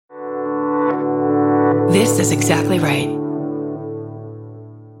This is exactly right.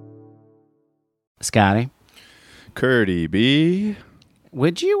 Scotty, Curdy B.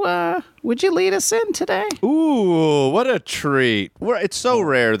 would you lead us in today? Ooh, what a treat. It's so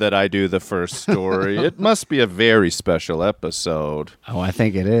rare that I do the first story. It must be a very special episode. Oh, I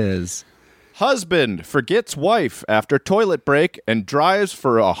think it is. Husband forgets wife after toilet break and drives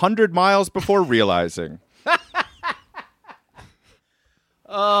for 100 miles before realizing.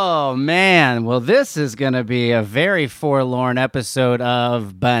 Oh, man. Well, this is going to be a very forlorn episode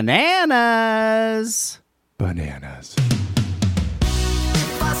of Bananas. Bananas.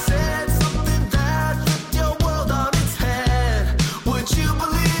 If I said something that flipped your world on its head, would you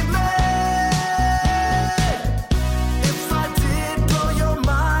believe me? If I did blow your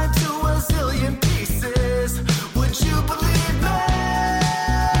mind to a zillion pieces, would you believe me?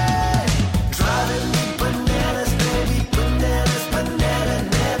 Driving me bananas, baby, bananas, banana,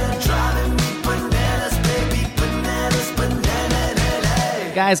 nana. Driving me bananas, baby, bananas, banana,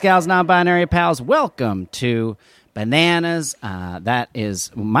 nana. Guys, gals, non-binary pals, welcome to Bananas. That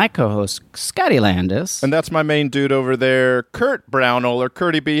is my co-host, Scotty Landis. And that's my main dude over there, Kurt Brownell, or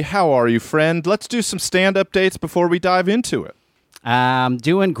Curdy B. How are you, friend? Let's do some stand-up dates before we dive into it.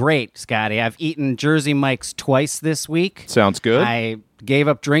 Doing great, Scotty. I've eaten Jersey Mike's twice this week. Sounds good. I gave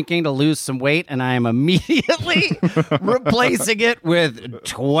up drinking to lose some weight, and I am immediately replacing it with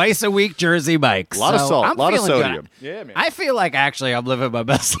twice-a-week Jersey Mike's. A lot of salt, a lot of sodium. Good. Yeah, man. I feel like, actually, I'm living my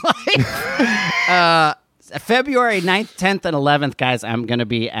best life. February 9th, 10th, and 11th, guys, I'm going to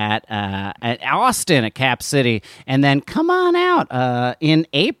be at Austin at Cap City. And then come on out in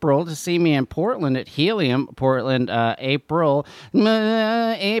April to see me in Portland at Helium, Portland, April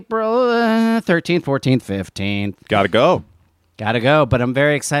 13th, 14th, 15th. Gotta go. Gotta go, but I'm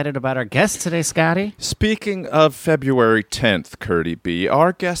very excited about our guest today, Scotty. Speaking of February 10th, Curdy B.,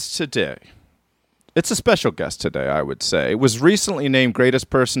 our guest today. It's a special guest today, I would say. Was recently named Greatest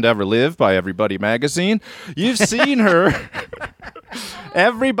Person to Ever Live by Everybody Magazine. You've seen her.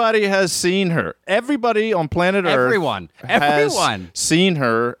 Everybody has seen her. Everybody on planet Earth has seen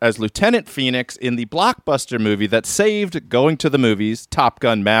her as Lieutenant Phoenix in the blockbuster movie that saved going to the movies, Top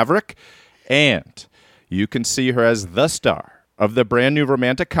Gun Maverick. And you can see her as the star of the brand new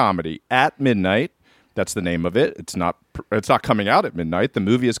romantic comedy At Midnight. That's the name of it. It's not coming out at midnight. The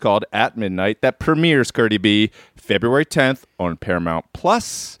movie is called At Midnight. That premieres, Curdy B, February 10th on Paramount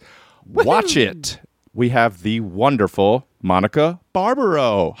Plus. Watch it. We have the wonderful Monica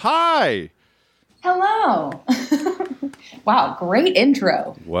Barbaro. Hi. Hello. Wow, great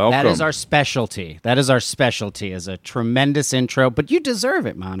intro. Welcome. That is our specialty. Is a tremendous intro, but you deserve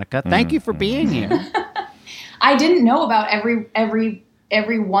it, Monica. Thank you for being here. I didn't know about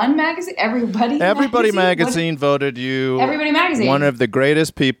Everyone magazine. Everybody magazine voted you Everybody magazine. one of the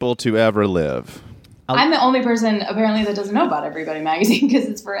greatest people to ever live. I'm the only person apparently that doesn't know about Everybody magazine because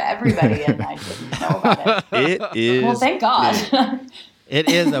it's for everybody, and I didn't know about it. It is. Well, thank God. It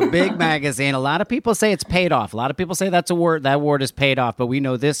is a big magazine. A lot of people say it's paid off. A lot of people say that award is paid off, but we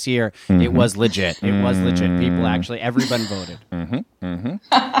know this year it was legit. It was legit. People everyone voted.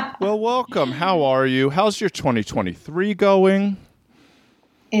 Well, welcome. How are you? How's your 2023 going?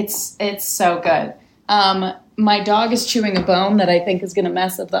 It's so good. My dog is chewing a bone that I think is going to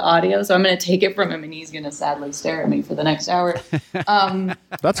mess up the audio, so I'm going to take it from him, and he's going to sadly stare at me for the next hour.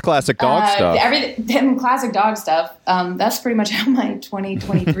 That's classic dog stuff. Classic dog stuff. That's pretty much how my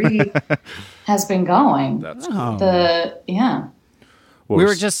 2023 has been going. Well, We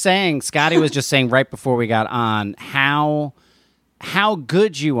were just saying, Scotty was just saying right before we got on how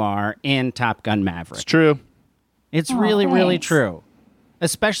good you are in Top Gun Maverick. It's true. It's really thanks. true.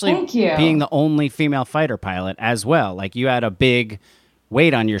 Especially Thank you. being the only female fighter pilot as well. Like, you had a big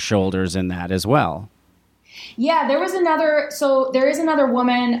weight on your shoulders in that as well. Yeah, there is another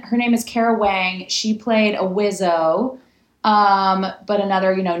woman. Her name is Kara Wang. She played a Wizzo, but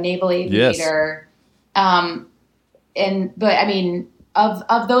another, naval aviator. Yes. But I mean,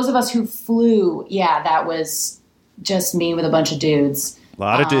 of those of us who flew, yeah, that was just me with a bunch of dudes. A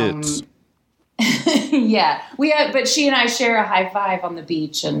lot of dudes. Yeah, but she and I share a high five on the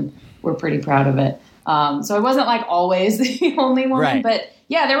beach, and we're pretty proud of it. So I wasn't like always the only woman, right. But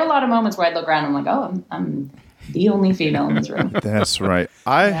yeah, there were a lot of moments where I'd look around and I'm like, oh, I'm the only female in this room. That's right.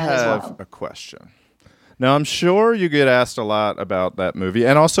 I have a question. Now, I'm sure you get asked a lot about that movie,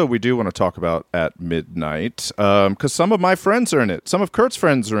 and also we do want to talk about At Midnight, because some of my friends are in it. Some of Kurt's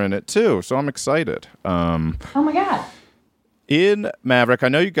friends are in it, too, so I'm excited. Oh, my God. In Maverick, I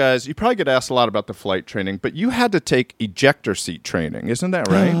know you probably get asked a lot about the flight training, but you had to take ejector seat training. Isn't that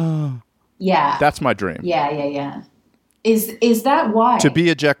right? Yeah. That's my dream. Yeah. Is that why? To be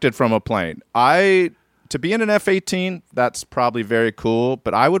ejected from a plane. I to be in an F-18, that's probably very cool,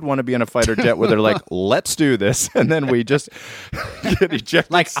 but I would want to be in a fighter jet where they're like, let's do this, and then we just get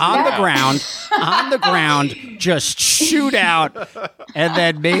ejected. Like on the ground, just shoot out, and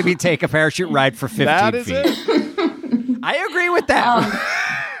then maybe take a parachute ride for 15 that is feet. It. I agree with that.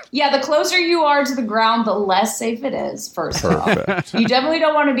 Yeah, the closer you are to the ground, the less safe it is, first of all. You definitely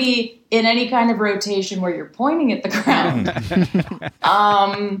don't want to be in any kind of rotation where you're pointing at the ground.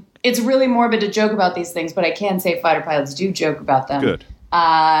 It's really morbid to joke about these things, but I can say fighter pilots do joke about them. Good.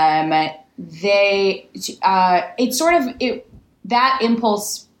 That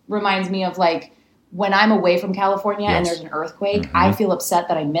impulse reminds me of like when I'm away from California and there's an earthquake, I feel upset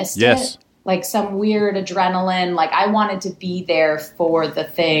that I missed it. Like some weird adrenaline, like I wanted to be there for the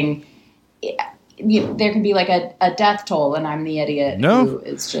thing. There can be like a death toll, and I'm the idiot who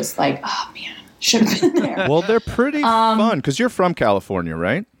is just like, oh man, should have been there. Well, they're pretty fun because you're from California,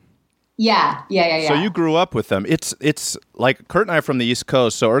 right? Yeah. So you grew up with them. It's like Kurt and I are from the East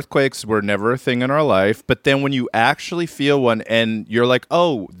Coast, so earthquakes were never a thing in our life. But then when you actually feel one, and you're like,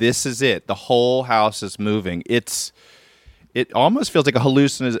 oh, this is it. The whole house is moving. It almost feels like a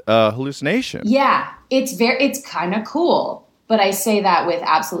hallucination. Yeah, it's kind of cool. But I say that with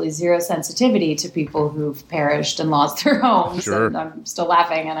absolutely zero sensitivity to people who've perished and lost their homes. Sure. And I'm still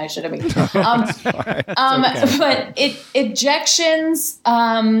laughing, and I should have been. But ejections.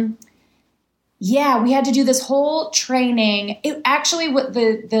 Yeah, we had to do this whole training. It actually, what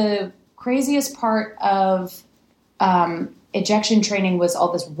the craziest part of ejection training was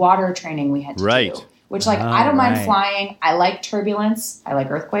all this water training we had to do. Which, like, I don't mind flying. I like turbulence. I like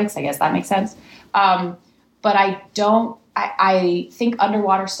earthquakes. I guess that makes sense. But I don't. I think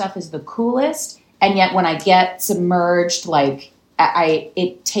underwater stuff is the coolest. And yet, when I get submerged, like,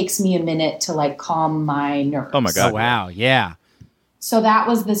 it takes me a minute to like calm my nerves. Oh my God! Oh, wow! Yeah. So that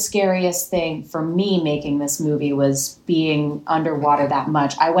was the scariest thing for me making this movie, was being underwater that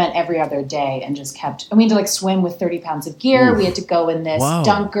much. I went every other day and just kept, and we had to like swim with 30 pounds of gear. Oof. We had to go in this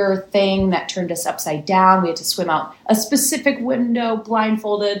dunker thing that turned us upside down. We had to swim out a specific window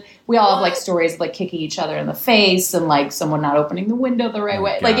blindfolded. We all have like stories of like kicking each other in the face and like someone not opening the window the right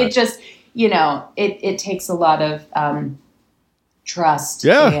way. God. Like it just, it takes a lot of trust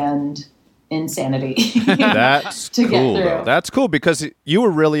and insanity. That's to cool, get through. Though. That's cool because you were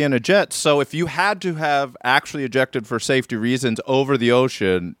really in a jet. So if you had to have actually ejected for safety reasons over the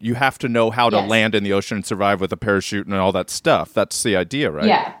ocean, you have to know how to land in the ocean and survive with a parachute and all that stuff. That's the idea, right?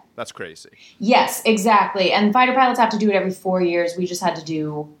 Yeah. That's crazy. Yes, exactly. And fighter pilots have to do it every 4 years. We just had to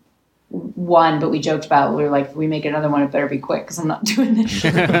do one, but we joked about, we were like, if we make another one, it better be quick because I'm not doing this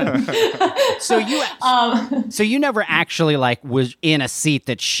shit. So you never actually like was in a seat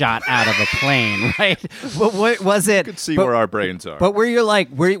that shot out of a plane, right? What was it? You could see where our brains are. But were you like,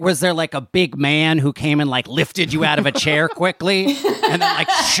 was there like a big man who came and like lifted you out of a chair quickly and then like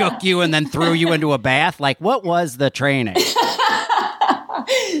shook you and then threw you into a bath? Like, what was the training?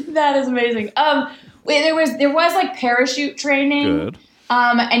 That is amazing. There was like parachute training. Good.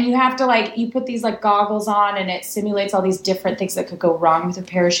 And you have to like, you put these like goggles on and it simulates all these different things that could go wrong with a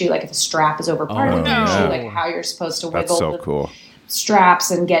parachute. Like if a strap is over part of the parachute, like how you're supposed to wiggle the straps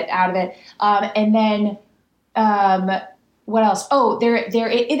and get out of it. And then, what else? Oh,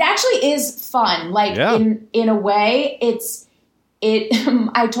 it actually is fun. Like in a way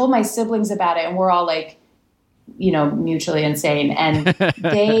I told my siblings about it and we're all like, mutually insane. And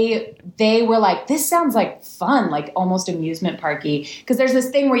they were like, this sounds like fun, like almost amusement parky. Because there's this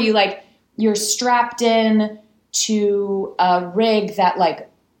thing where you're strapped in to a rig that like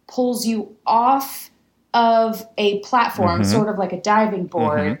pulls you off of a platform, sort of like a diving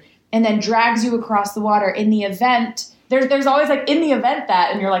board, and then drags you across the water in the event. There's always like in the event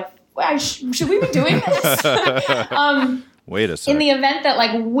that, and you're like, well, should we be doing this? Wait a second. In the event that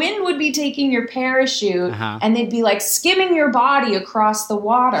like wind would be taking your parachute and they'd be like skimming your body across the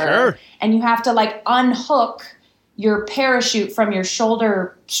water and you have to like unhook your parachute from your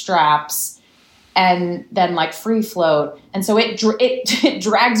shoulder straps and then like free float. And so it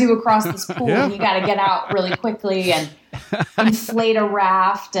drags you across this pool and you got to get out really quickly and inflate a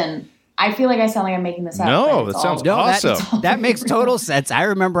raft. And I feel like I sound like I'm making this up. No, that sounds awesome. That makes total sense. I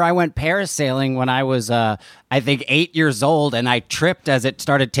remember I went parasailing when I was, I think, 8 years old, and I tripped as it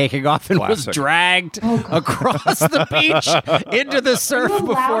started taking off and was dragged across the beach into the surf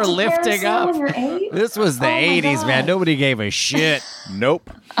before lifting up. When you're 8? This was the 80s, man. Nobody gave a shit.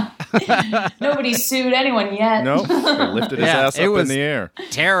 Nope. Nobody sued anyone yet. Nope. They lifted his ass up in the air.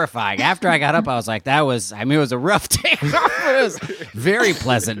 Terrifying. After I got up, I was like, it was a rough takeoff, but it was very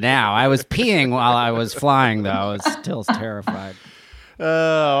pleasant now. I was peeing while I was flying, though. I was still terrified.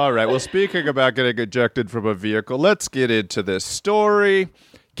 All right. Well, speaking about getting ejected from a vehicle, let's get into this story.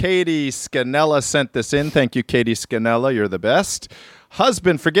 Katie Scanella sent this in. Thank you, Katie Scanella. You're the best.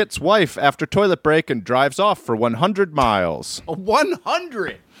 Husband forgets wife after toilet break and drives off for 100 miles.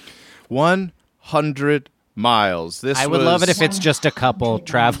 100? 100 miles. I would love it if it's just a couple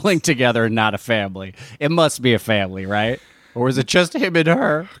traveling together and not a family. It must be a family, right? Or is it just him and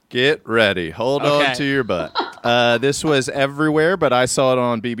her? Get ready. Hold on to your butt. This was everywhere, but I saw it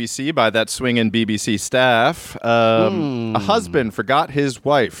on BBC by that swinging BBC staff. A husband forgot his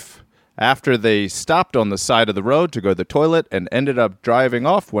wife after they stopped on the side of the road to go to the toilet and ended up driving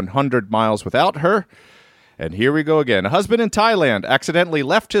off 100 miles without her. And here we go again. A husband in Thailand accidentally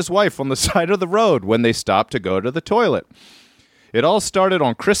left his wife on the side of the road when they stopped to go to the toilet. It all started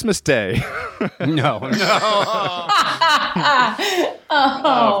on Christmas Day. No.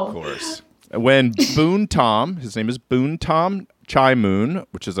 Of course. When Boon Tom, his name is Boon Tom Chai Moon,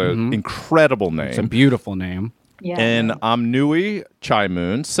 which is an incredible name. It's a beautiful name. Yeah. And Amnui Chai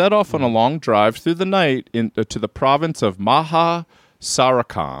Moon set off on a long drive through the night to the province of Maha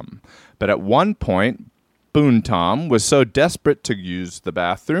Sarakam. But at one point, Boon Tom was so desperate to use the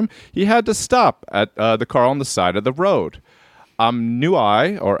bathroom, he had to stop at the car on the side of the road.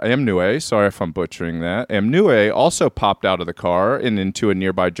 Amnue, sorry if I'm butchering that. Amnue also popped out of the car and into a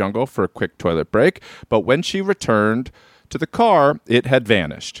nearby jungle for a quick toilet break, but when she returned to the car, it had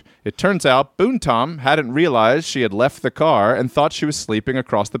vanished. It turns out Boon Tom hadn't realized she had left the car and thought she was sleeping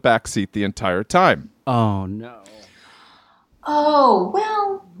across the back seat the entire time. Oh, no. Oh,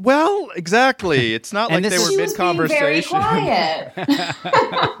 well. Well, exactly. It's not like they were mid-conversation. She was being very quiet.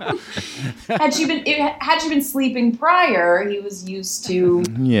 had she been sleeping prior, he was used to.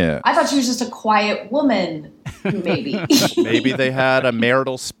 Yeah. I thought she was just a quiet woman, maybe. Maybe they had a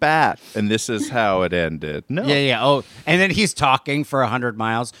marital spat, and this is how it ended. No. Yeah. Oh, and then he's talking for 100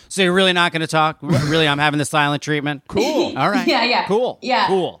 miles. So you're really not going to talk? Really, I'm having the silent treatment? Cool. All right. Yeah. Cool. Yeah.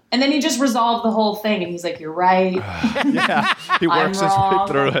 Cool. And then he just resolved the whole thing, and he's like, "You're right. Yeah. He works his way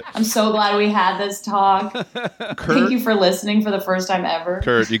through it. I'm so glad we had this talk. Thank you for listening for the first time ever."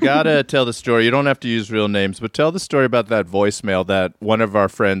 Kurt, you got to tell the story. You don't have to use real names, but tell the story about that voicemail that one of our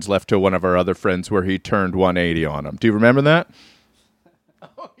friends left to one of our other friends where he turned 180 on him. Do you remember that?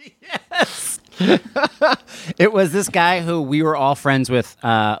 Oh, yes. It was this guy who we were all friends with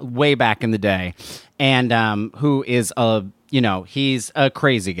way back in the day, and who is he's a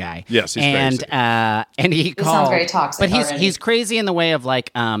crazy guy. Yes, he's crazy. And he called. Sounds very toxic. But he's crazy in the way of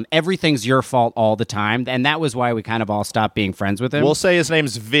like everything's your fault all the time, and that was why we kind of all stopped being friends with him. We'll say his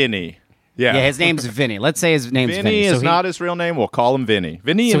name's Vinny. Yeah, his name's Vinny. Let's say his name's Vinny. Vinny is not his real name. We'll call him Vinny.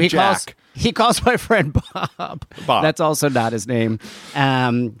 Vinny and Jack. He calls my friend Bob. That's also not his name.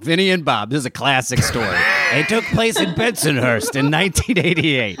 Vinny and Bob. This is a classic story. It took place in Bensonhurst in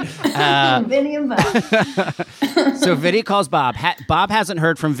 1988. Vinny and Bob. So Vinny calls Bob. Bob hasn't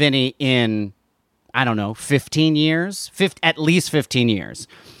heard from Vinny in, I don't know, 15 years? At least 15 years.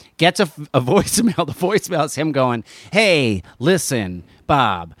 Gets a voicemail. The voicemail is him going, "Hey, listen,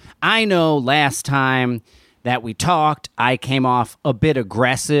 Bob, I know last time that we talked, I came off a bit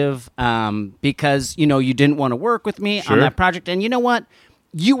aggressive because, you didn't want to work with me on that project. And you know what?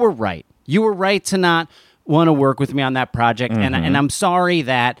 You were right. You were right to not want to work with me on that project. Mm-hmm. And I'm sorry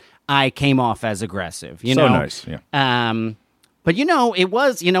that I came off as aggressive. You know? Nice, yeah. But it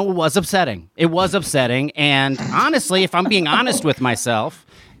was upsetting. It was upsetting. And honestly, if I'm being honest with myself,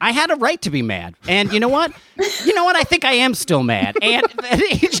 I had a right to be mad. And you know what? I think I am still mad. And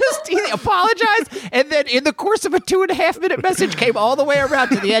he apologized. And then in the course of a 2.5-minute message came all the way around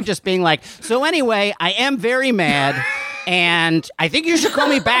to the end, just being like, so anyway, I am very mad. And I think you should call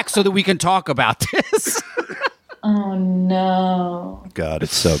me back so that we can talk about this. Oh, no. God,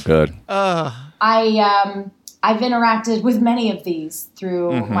 it's so good. I've interacted with many of these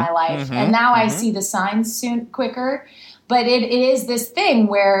through my life. And now I see the signs quicker. But it is this thing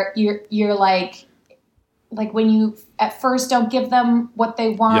where you're like when you at first don't give them what they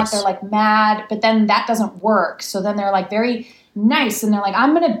want, they're like mad, but then that doesn't work. So then they're like very nice and they're like,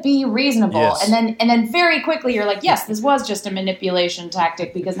 I'm going to be reasonable. Yes. And then very quickly you're like, yes, this was just a manipulation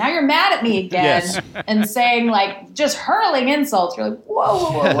tactic because now you're mad at me again and saying like just hurling insults. You're like,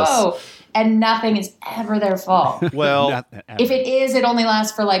 whoa. And nothing is ever their fault. Well, if it is, it only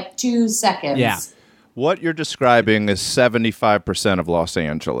lasts for like 2 seconds. Yeah. What you're describing is 75% of Los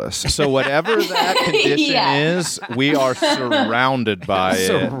Angeles. So whatever that condition is, we are surrounded by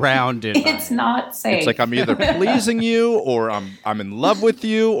it. It's not safe. It's like I'm either pleasing you or I'm in love with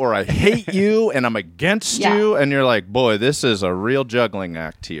you or I hate you and I'm against you. And you're like, boy, this is a real juggling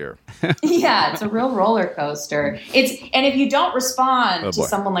act here. Yeah, it's a real roller coaster. And if you don't respond to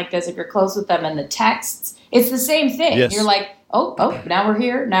someone like this, if you're close with them in the texts, it's the same thing. Yes. You're like, oh, now we're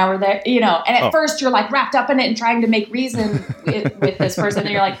here, now we're there, And at first you're like wrapped up in it and trying to make reason with this person,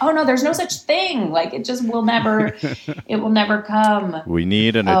 and you're like, oh no, there's no such thing. Like it just will never, it will never come. We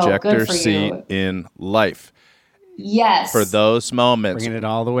need an ejector seat in life. Yes. For those moments. Bringing it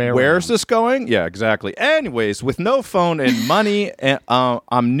all the way around. Where's this going? Yeah, exactly. Anyways, with no phone and money,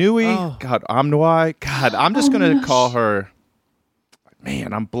 I'm Nui. God, I'm Nui. God, I'm just going to call her.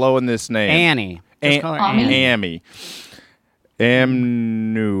 Man, I'm blowing this name. Annie. Just call her Annie.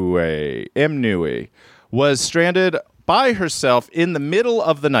 Nui was stranded by herself in the middle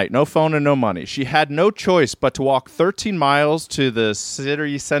of the night. No phone and no money. She had no choice but to walk 13 miles to the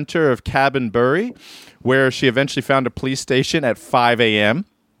city center of Cabinbury, where she eventually found a police station at 5 a.m.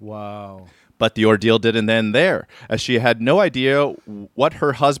 Wow. But the ordeal didn't end there, as she had no idea what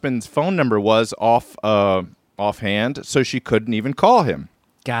her husband's phone number was offhand, so she couldn't even call him.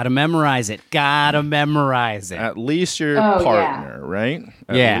 Gotta memorize it. At least your partner, right?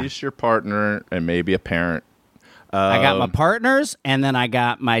 At least your partner and maybe a parent. I got my partners, and then I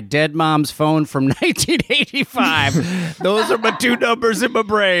got my dead mom's phone from 1985. Those are my two numbers in my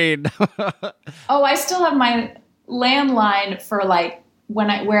brain. I still have my landline for like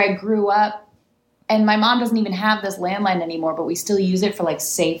where I grew up, and my mom doesn't even have this landline anymore, but we still use it for like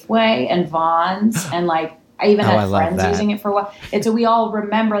Safeway and Vons, and like I even had friends using it for a while. And so we all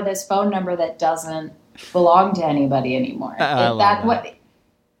remember this phone number that doesn't belong to anybody anymore.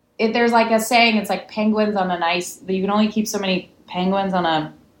 There's like a saying, it's like penguins on an ice. You can only keep so many penguins on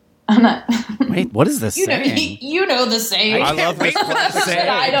a. Wait, what is this saying? You know the saying. I love this classic saying.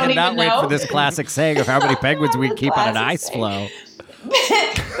 I cannot wait for this classic saying of how many penguins we keep on an ice floe.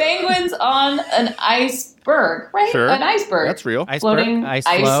 Penguins on an iceberg, right? Sure. An iceberg. That's real. Floating ice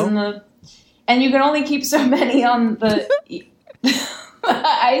in the. And you can only keep so many on the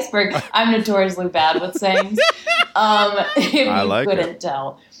iceberg. I'm notoriously bad with sayings. If you couldn't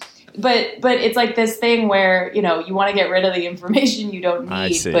tell. But it's like this thing where, you want to get rid of the information you don't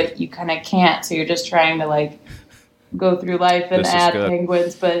need, but you kind of can't. So you're just trying to like go through life and add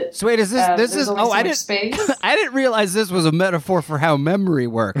penguins. But so wait, is this is I didn't space. I didn't realize this was a metaphor for how memory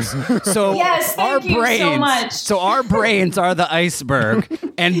works. So yes, thank you so much. So our brains are the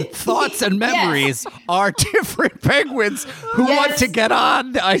iceberg, and thoughts and memories are different penguins who want to get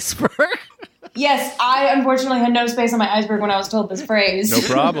on the iceberg. Yes, I unfortunately had no space on my iceberg when I was told this phrase. No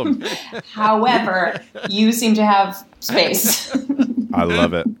problem. However, you seem to have space. I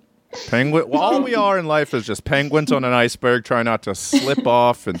love it. All we are in life is just penguins on an iceberg trying not to slip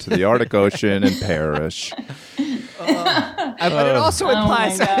off into the Arctic Ocean and perish. But it also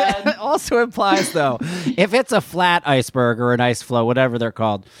implies though, if it's a flat iceberg or an ice floe, whatever they're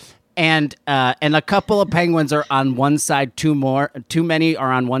called, and a couple of penguins are on one side, too many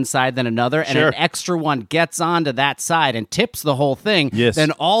are on one side than another, and an extra one gets onto that side and tips the whole thing,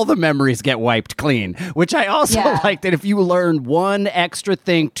 then all the memories get wiped clean, which I also like, that if you learn one extra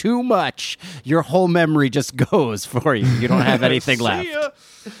thing too much, your whole memory just goes for you. You don't have anything left.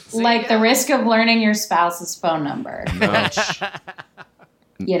 Like the risk of learning your spouse's phone number.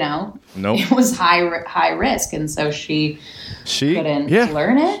 No. Nope. It was high risk, and so she couldn't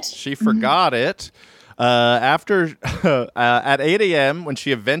learn it. She forgot it. After at 8 a.m., when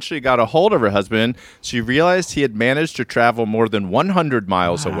she eventually got a hold of her husband, she realized he had managed to travel more than 100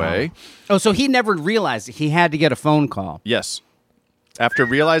 miles away. Oh, so he never realized he had to get a phone call. Yes. After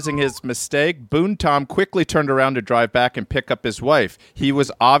realizing his mistake, Boone Tom quickly turned around to drive back and pick up his wife. He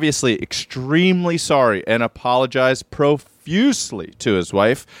was obviously extremely sorry and apologized profusely to his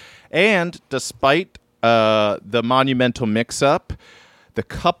wife. And despite the monumental mix-up, the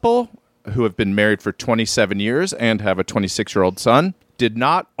couple, who have been married for 27 years and have a 26-year-old son, did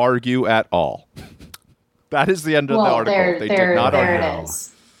not argue at all. That is the end of the article. They did not argue. There it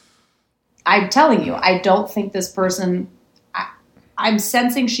is. I'm telling you, I don't think this person... I'm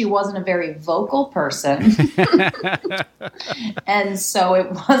sensing she wasn't a very vocal person. And so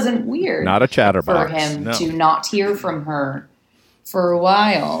it wasn't weird. Not a chatterbox. For him to not hear from her for a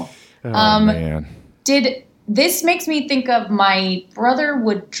while. Oh, man. This makes me think of my brother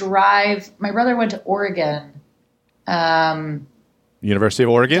went to Oregon. University of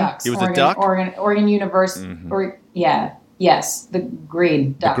Oregon? Ducks. He was a duck? Oregon University. Mm-hmm. Yes, the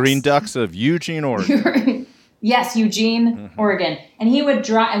Green Ducks. The Green Ducks of Eugene, Oregon. Yes, Eugene, Oregon. And he would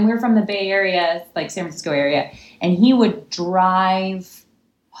drive, and we're from the Bay Area, like San Francisco area, and he would drive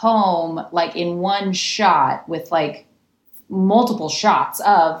home like in one shot with like multiple shots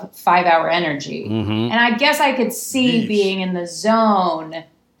of 5 Hour Energy. Mm-hmm. And I guess I could see being in the zone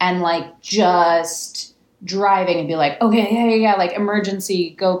and like just driving and be like, okay, yeah, like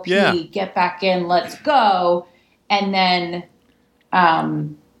emergency, go pee, get back in, let's go. And then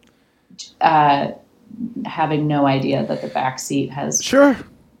having no idea that the back seat has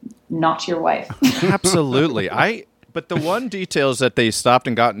not your wife. Absolutely. But the one detail is that they stopped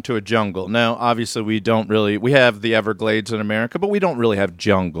and got into a jungle. Now, obviously, we have the Everglades in America, but we don't really have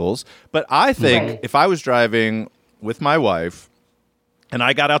jungles. But I think if I was driving with my wife and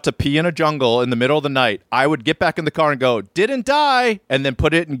I got out to pee in a jungle in the middle of the night, I would get back in the car and go, didn't die, and then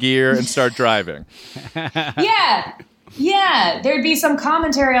put it in gear and start driving. Yeah. There'd be some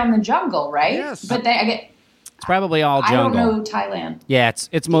commentary on the jungle, right? Yes. But it's probably all jungle. I don't know Thailand. Yeah,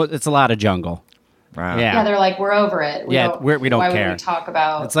 it's a lot of jungle. Wow. Yeah, they're like, we're over it. We don't care. Why would we talk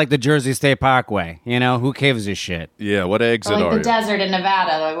about? It's like the Jersey State Parkway. You know, who gives a shit? Yeah, what exit or like are the desert in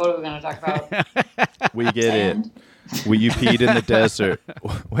Nevada. Like, what are we going to talk about? We get it. You peed in the desert.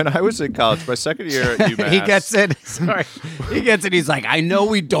 When I was in college, my second year at UMass. He gets it. Sorry. He gets it. He's like, I know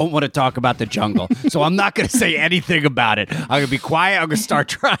we don't want to talk about the jungle, so I'm not going to say anything about it. I'm going to be quiet. I'm going to start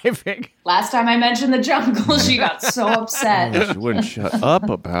driving. Last time I mentioned the jungle, she got so upset. She wouldn't shut up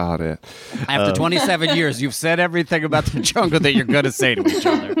about it. After 27 years, you've said everything about the jungle that you're going to say to each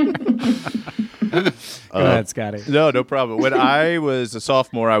other. Go ahead, Scotty. No problem. When I was a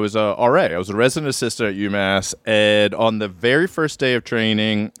sophomore, I was a RA. I was a resident assistant at UMass. And on the very first day of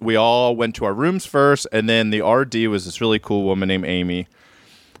training, we all went to our rooms first. And then the RD was this really cool woman named Amy,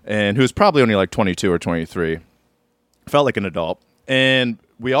 and who was probably only like 22 or 23. Felt like an adult. And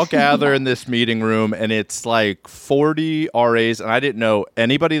we all gather in this meeting room, and it's like 40 RAs. And I didn't know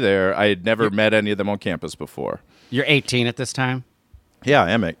anybody there. I had never met any of them on campus before. You're 18 at this time? Yeah,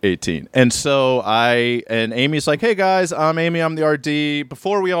 I am 18. And so Amy's like, hey guys, I'm Amy, I'm the RD.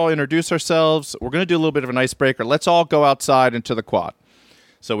 Before we all introduce ourselves, we're going to do a little bit of an icebreaker. Let's all go outside into the quad.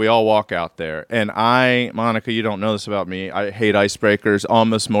 So we all walk out there. And Monica, you don't know this about me, I hate icebreakers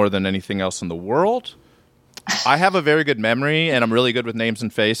almost more than anything else in the world. I have a very good memory, and I'm really good with names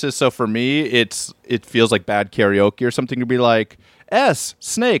and faces. So for me, it feels like bad karaoke or something to be like, S,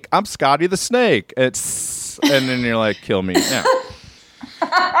 snake, I'm Scotty the Snake. And then you're like, kill me. Yeah.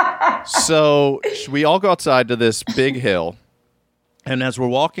 So we all go outside to this big hill, and as we're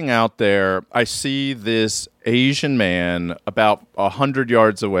walking out there, I see this Asian man about 100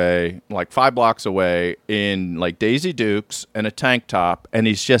 yards away, like 5 blocks away, in like Daisy Dukes and a tank top, and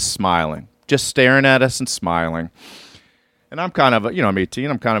he's just smiling, just staring at us and smiling. And I'm kind of, I'm 18,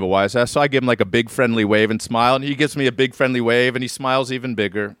 I'm kind of a wise ass, so I give him like a big friendly wave and smile, and he gives me a big friendly wave, and he smiles even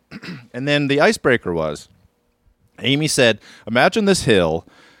bigger. And then the icebreaker was, Amy said, imagine this hill,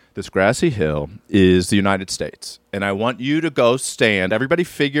 this grassy hill, is the United States. And I want you to go stand, everybody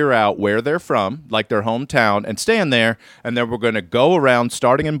figure out where they're from, like their hometown, and stand there. And then we're going to go around,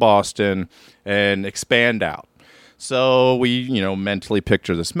 starting in Boston, and expand out. So we, mentally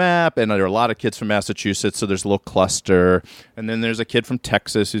picture this map, and there are a lot of kids from Massachusetts, so there's a little cluster. And then there's a kid from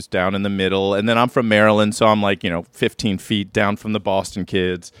Texas who's down in the middle. And then I'm from Maryland, so I'm like, 15 feet down from the Boston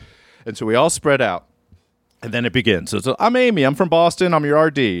kids. And so we all spread out. And then it begins. So I'm Amy. I'm from Boston. I'm your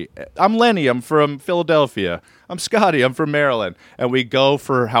RD. I'm Lenny. I'm from Philadelphia. I'm Scotty. I'm from Maryland. And we go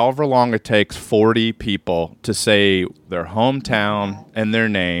for however long it takes, 40 people to say their hometown and their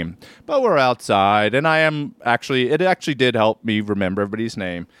name. But we're outside, and it actually did help me remember everybody's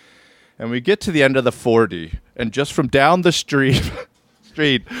name. And we get to the end of the 40, and just from down the street,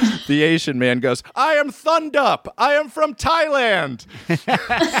 the Asian man goes, I am Thundup. I am from Thailand.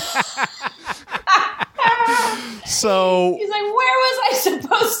 So he's like, where was I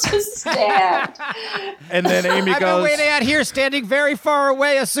supposed to stand? And then Amy goes, I've been waiting out here, standing very far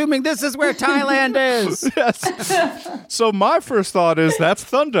away, assuming this is where Thailand is. Yes. So my first thought is, that's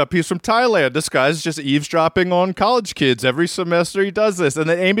Thundup. He's from Thailand. This guy's just eavesdropping on college kids. Every semester he does this. And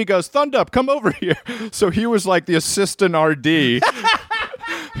then Amy goes, Thundup, come over here. So he was like the assistant RD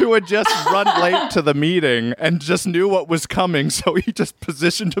who had just run late to the meeting and just knew what was coming, so he just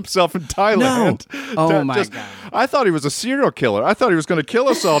positioned himself in Thailand. No. Oh, my God. I thought he was a serial killer. I thought he was going to kill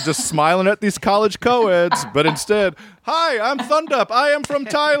us all just smiling at these college co-eds, but instead, hi, I'm Thundup. I am from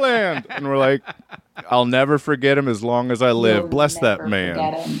Thailand. And we're like, I'll never forget him as long as I live. You'll Bless that never man.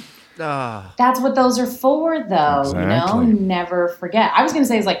 forget him. That's what those are for, though. Exactly. Never forget. I was going to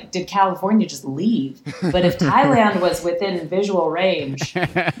say, it's like, did California just leave? But if Thailand was within visual range,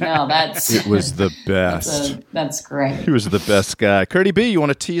 no, it was the best. That's great. He was the best guy. Curdy B, you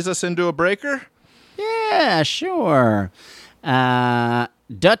want to tease us into a breaker? Yeah, sure.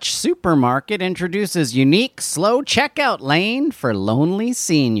 Dutch supermarket introduces unique slow checkout lane for lonely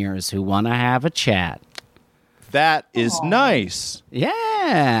seniors who want to have a chat. That is nice.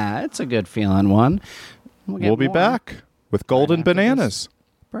 Yeah, it's a good feeling one. We'll be back with Golden Bananas.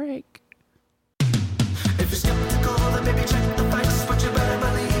 Break. If you're skeptical, then maybe check the facts, but you better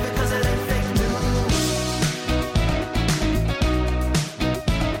believe it, 'cause it ain't fake news.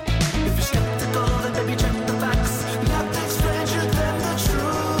 If you're skeptical, then maybe check the facts. Nothing's stranger than the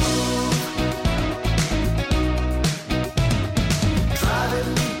truth. Driving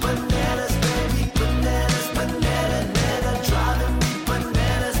me bananas, baby, bananas, banana, driving me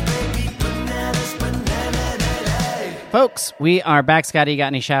bananas, baby, bananas, banana. Folks, we are back. Scotty, you got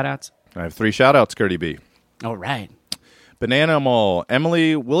any shout-outs? I have 3 shout-outs, Gertie B. All right. Banana Mall.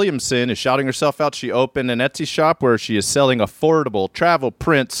 Emily Williamson is shouting herself out. She opened an Etsy shop where she is selling affordable travel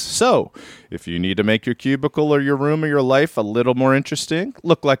prints. So, if you need to make your cubicle or your room or your life a little more interesting,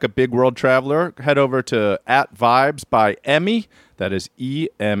 look like a big world traveler, head over to @Vibes by Emmy. That is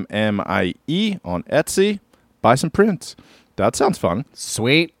EMMIE on Etsy. Buy some prints. That sounds fun.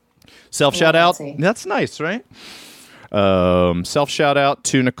 Sweet. Self shout out. Etsy. That's nice, right? Self shout out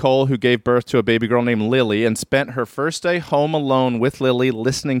to Nicole, who gave birth to a baby girl named Lily and spent her first day home alone with Lily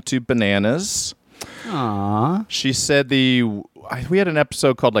listening to Bananas. Aww. She said we had an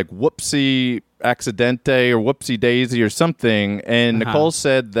episode called like Whoopsie Accidente or Whoopsie Daisy or something, and Nicole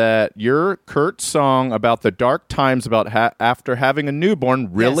said that your Kurt song about the dark times about after having a newborn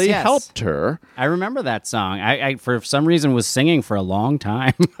really helped her. I remember that song. I for some reason was singing for a long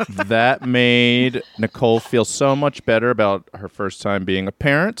time. That made Nicole feel so much better about her first time being a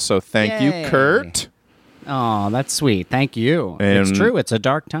parent. So thank you, Kurt. Oh, that's sweet. Thank you. And it's true. It's a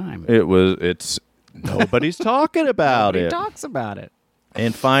dark time. It's nobody's talking about Nobody it. talks about it.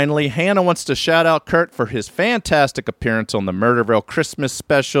 And finally, Hannah wants to shout out Kurt for his fantastic appearance on the Murderville Christmas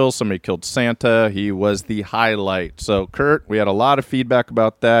special. Somebody killed Santa. He was the highlight. So, Kurt, we had a lot of feedback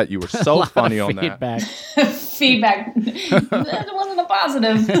about that. You were so funny on that. Feedback. That wasn't a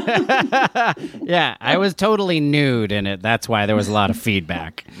positive. Yeah, I was totally nude in it. That's why there was a lot of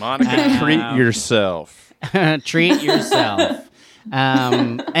feedback. Monica, treat yourself. Treat yourself.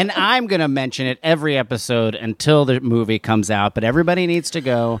 And I'm going to mention it every episode until the movie comes out, but everybody needs to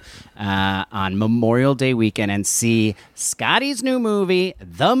go on Memorial Day weekend and see Scotty's new movie,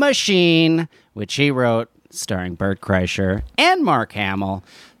 The Machine, which he wrote, starring Bert Kreischer and Mark Hamill.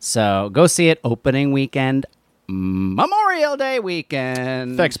 So go see it opening weekend, Memorial Day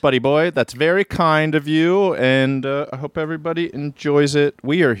weekend. Thanks, buddy boy. That's very kind of you, and I hope everybody enjoys it.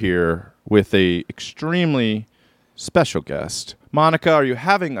 We are here with a extremely special guest. Monica, are you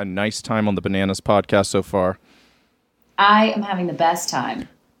having a nice time on the Bananas podcast so far? I am having the best time.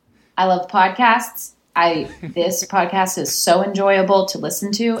 I love podcasts. This podcast is so enjoyable to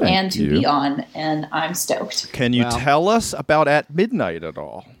listen to and to be on, and I'm stoked. Can you tell us about At Midnight at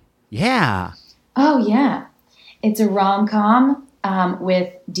all? Yeah. Oh, yeah. It's a rom-com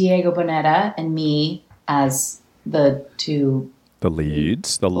with Diego Boneta and me as the two... The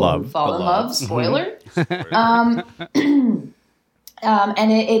leads, the love. Fall in love, spoiler.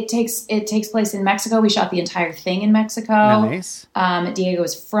 And it takes place in Mexico. We shot the entire thing in Mexico. Nice. Diego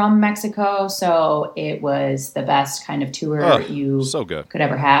is from Mexico, so it was the best kind of tour you could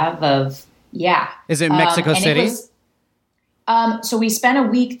ever have. Is it Mexico City? So we spent a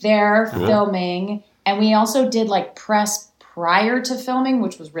week there filming, and we also did like press prior to filming,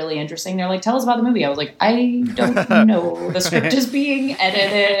 which was really interesting. They're like, tell us about the movie. I was like, I don't know. The script is being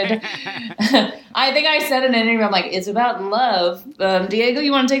edited. I think I said in an interview, I'm like, it's about love. Diego,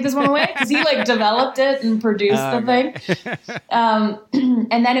 you want to take this one away? Because he like developed it and produced the thing.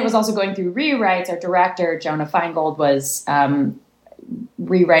 And then it was also going through rewrites. Our director, Jonah Feingold, was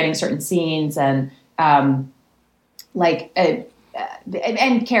rewriting certain scenes and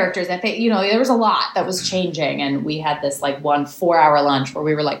and characters that there was a lot that was changing, and we had this like 1 4-hour lunch where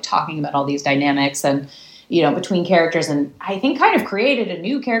we were like talking about all these dynamics and between characters, and I think kind of created a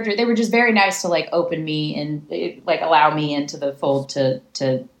new character. They were just very nice to like open me and like allow me into the fold to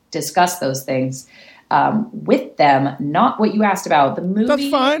discuss those things with them. Not what you asked about. The movie That's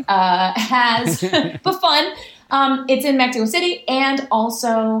fine. Has but fun. It's in Mexico City and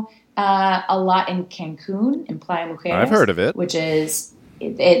also a lot in Cancun, in Playa Mujeres. I've heard of it. Which is,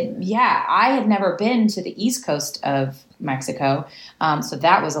 I had never been to the east coast of Mexico. So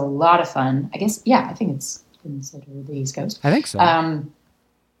that was a lot of fun. I guess, I think it's considered the east coast. I think so.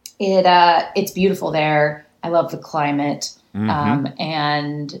 It's beautiful there. I love the climate.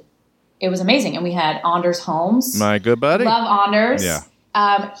 And it was amazing. And we had Anders Holmes. My good buddy. Love Anders. Yeah.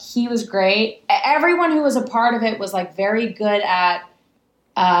 He was great. Everyone who was a part of it was like very good at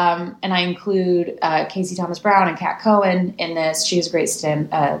and I include Casey Thomas Brown and Kat Cohen in this. She has a great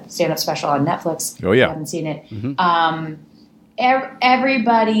stand-up special on Netflix. Oh, yeah. If you haven't seen it.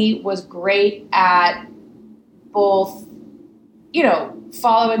 Everybody was great at both,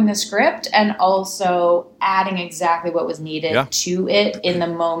 following the script and also adding exactly what was needed to it in the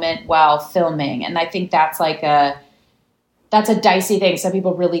moment while filming. And I think that's that's a dicey thing. Some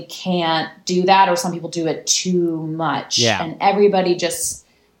people really can't do that, or some people do it too much. Yeah. And everybody just,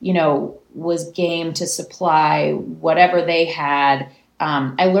 was game to supply whatever they had.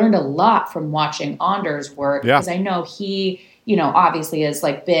 I learned a lot from watching Anders work because I know he, obviously has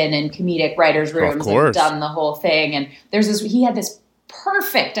been in comedic writers' rooms and done the whole thing. And he had this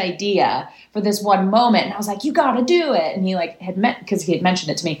perfect idea for this one moment. And I was like, you got to do it. And he because he had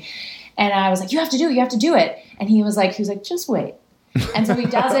mentioned it to me. And I was like, you have to do it. And he was like, just wait. And so he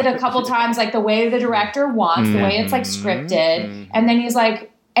does it a couple times, the way the director wants, the way it's scripted. And then he's like,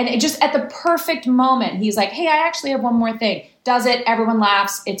 and it just at the perfect moment, he's like, hey, I actually have one more thing. Does it. Everyone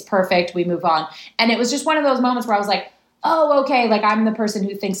laughs. It's perfect. We move on. And it was just one of those moments where I was like, oh, okay, I'm the person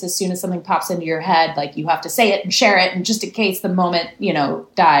who thinks as soon as something pops into your head, you have to say it and share it, and just in case the moment,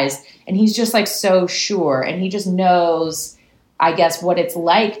 dies. And he's just so sure, and he just knows, I guess, what it's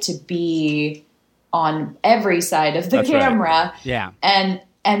like to be on every side of the camera. Right. Yeah.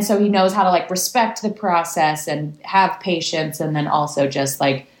 And so he knows how to respect the process and have patience, and then also just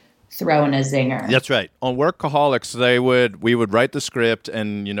throw in a zinger. That's right. On Workaholics, we would write the script,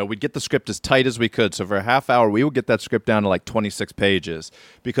 and we'd get the script as tight as we could. So for a half hour, we would get that script down to 26 pages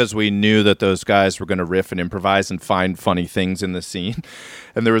because we knew that those guys were going to riff and improvise and find funny things in the scene.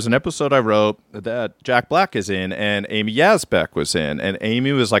 And there was an episode I wrote that Jack Black is in, and Amy Yazbek was in, and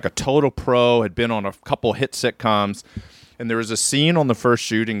Amy was a total pro, had been on a couple hit sitcoms. And there was a scene on the first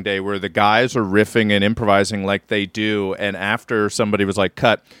shooting day where the guys are riffing and improvising like they do. And after somebody was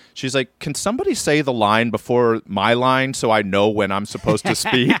cut, she's like, can somebody say the line before my line so I know when I'm supposed to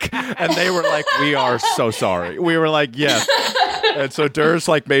speak? And they were like, we are so sorry. We were like, yes. And so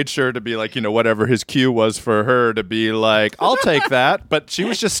Durs made sure to be whatever his cue was for her to be I'll take that. But she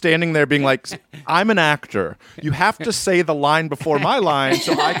was just standing there being I'm an actor. You have to say the line before my line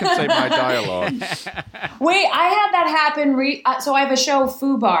so I can say my dialogue. Wait, I had that happen. So I have a show,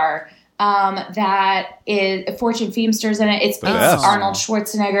 Fubar, that is Fortune Feimster's in it. It's Arnold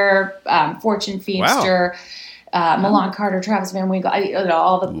Schwarzenegger, Fortune Feimster, Milan Carter, Travis Van Winkle,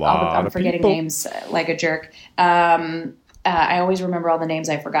 all the I'm forgetting names like a jerk. I always remember all the names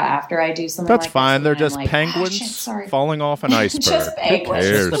I forgot after I do something. That's fine. They're just penguins falling off an iceberg. Just penguins.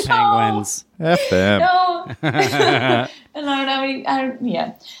 Just the penguins. F them. No. And I don't have any.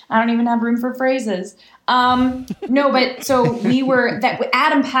 I don't even have room for phrases. No, but so we were that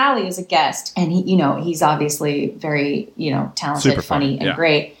Adam Pally is a guest, and he's obviously very talented, super funny, and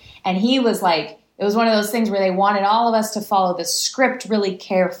great. And he was it was one of those things where they wanted all of us to follow the script really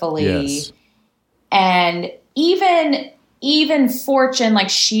carefully, and even Fortune,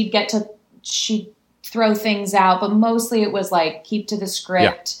 she'd throw things out, but mostly it was keep to the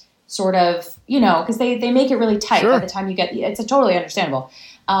script, sort of, because they make it really tight by the time you get, it's totally understandable.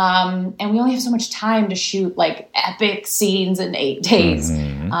 And we only have so much time to shoot epic scenes in 8 days.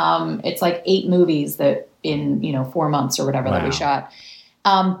 It's 8 movies that in, 4 months or whatever that we shot.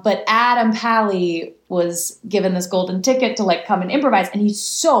 But Adam Pally was given this golden ticket to come and improvise, and he's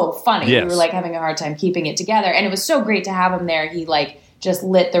so funny. Yes. We were having a hard time keeping it together, and it was so great to have him there. He just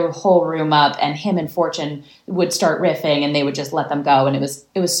lit the whole room up, and him and Fortune would start riffing, and they would just let them go, and it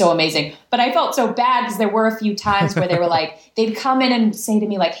was so amazing. But I felt so bad because there were a few times where they were they'd come in and say to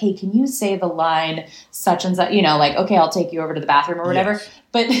me hey, can you say the line such and such? Okay, I'll take you over to the bathroom or whatever. Yes.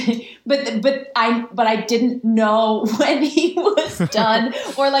 But I didn't know when he was done,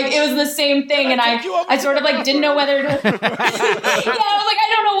 or it was the same thing, and I sort of didn't know whether to. I was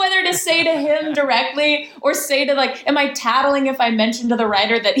I don't know whether to say to him directly or say to am I tattling if I mention to the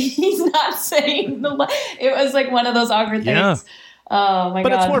writer that he's not saying the line? It was one of those awkward things. Oh my god!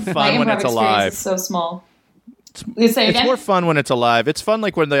 But it's more fun when it's alive. Is so small. It's more fun when it's alive. It's fun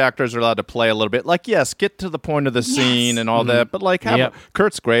when the actors are allowed to play a little bit. Yes, get to the point of the scene and all that. But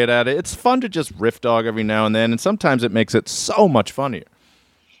Kurt's great at it. It's fun to just riff dog every now and then, and sometimes it makes it so much funnier.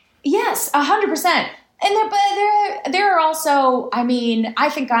 Yes, 100%. And there are also, I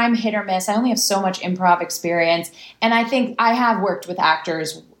think I'm hit or miss. I only have so much improv experience, and I think I have worked with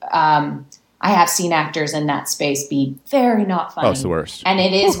actors. I have seen actors in that space be very not funny. Oh, it's the worst. And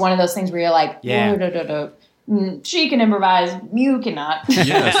it is one of those things where you're she can improvise, you cannot.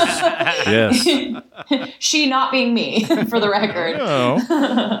 Yes. She not being me, for the record.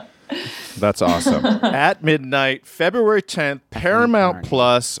 No. That's awesome. At midnight, February 10th, Paramount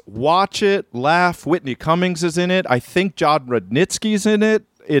Plus. Watch it, laugh. Whitney Cummings is in it. I think John Rudnitsky's in it.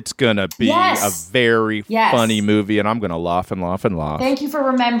 It's going to be a very funny movie, and I'm going to laugh and laugh and laugh. Thank you for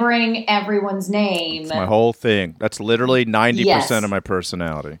remembering everyone's name. It's my whole thing. That's literally 90% of my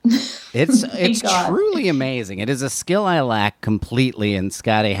personality. It's truly amazing. It is a skill I lack completely, and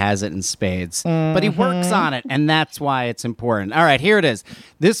Scotty has it in spades. But he works on it, and that's why it's important. All right, here it is.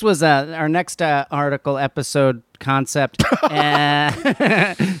 This was our next article episode concept.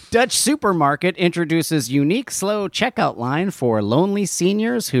 Dutch supermarket introduces unique slow checkout line for lonely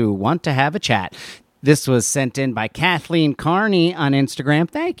seniors who want to have a chat. This was sent in by Kathleen Carney on Instagram.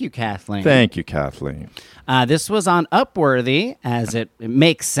 Thank you, Kathleen. Thank you, Kathleen. This was on Upworthy, as it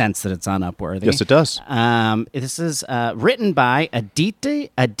makes sense that it's on Upworthy. Yes, it does. This is written by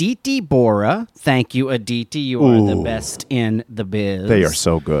Aditi Bora. Thank you, Aditi. You are the best in the biz. They are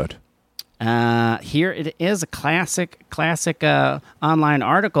so good. Here it is, a classic online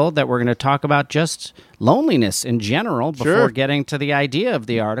article that we're going to talk about just loneliness in general before getting to the idea of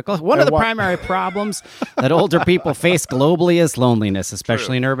the article. One of the primary problems that older people face globally is loneliness,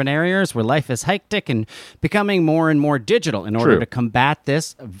 especially in urban areas where life is hectic and becoming more and more digital. In order to combat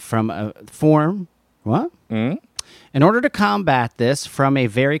this from a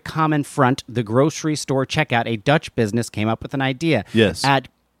very common front, the grocery store checkout, a Dutch business came up with an idea. Yes.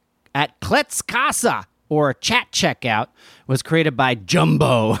 At Kletskassa, or chat checkout, was created by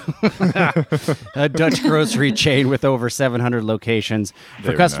Jumbo, a Dutch grocery chain with over 700 locations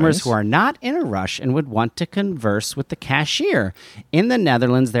for customers who are not in a rush and would want to converse with the cashier. In the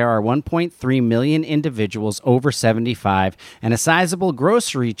Netherlands, there are 1.3 million individuals over 75, and a sizable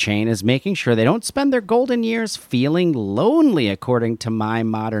grocery chain is making sure they don't spend their golden years feeling lonely, according to My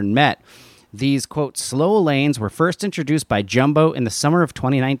Modern Met. These, quote, slow lanes were first introduced by Jumbo in the summer of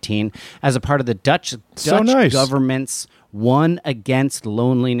 2019 as a part of the Dutch government's One Against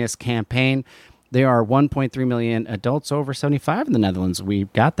Loneliness campaign. There are 1.3 million adults over 75 in the Netherlands. We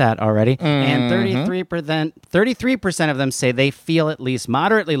got that already. And 33% of them say they feel at least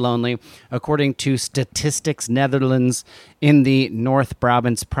moderately lonely, according to Statistics Netherlands in the North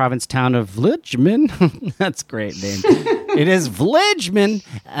Brabant province town of Vliegemen. That's a great name. It is Vliegemen.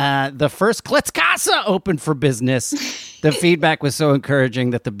 The first Kletskassa opened for business. The feedback was so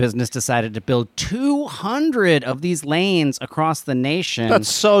encouraging that the business decided to build 200 of these lanes across the nation.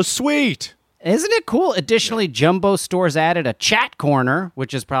 That's so sweet. Isn't it cool? Additionally, Jumbo stores added a chat corner,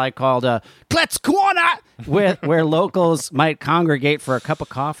 which is probably called a Klets Corner, where locals might congregate for a cup of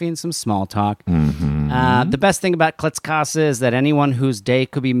coffee and some small talk. The best thing about Kletskassa is that anyone whose day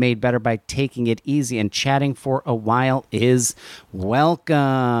could be made better by taking it easy and chatting for a while is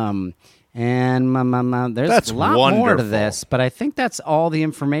welcome. And there's a lot more to this, but I think that's all the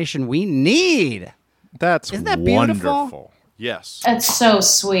information we need. Isn't that beautiful? Wonderful. Yes. It's so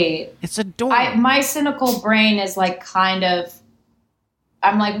sweet. It's adorable. My cynical brain is like kind of,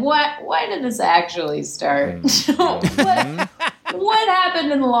 I'm like, what? Why did this actually start? what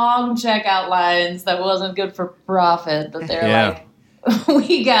happened in long checkout lines that wasn't good for profit that they're like,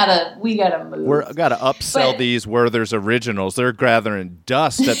 we gotta move. We gotta upsell these Werther's Originals. They're gathering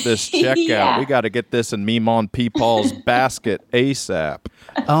dust at this checkout. We gotta get this in Mimon Peepal's basket ASAP.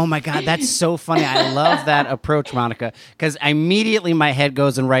 Oh my God, that's so funny. I love that approach, Monica, because immediately my head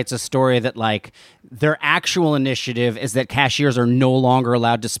goes and writes a story that like their actual initiative is that cashiers are no longer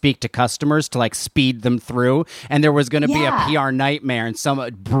allowed to speak to customers to like speed them through. And there was going to be a PR nightmare, and some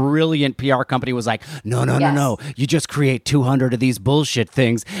brilliant PR company was like, no. You just create 200 of these bullshit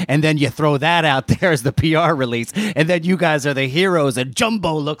things, and then you throw that out there as the PR release, and then you guys are the heroes, and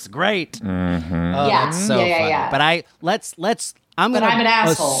Jumbo looks great. That's so funny. But I'm an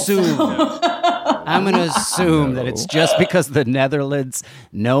asshole. I'm going to assume that it's just because the Netherlands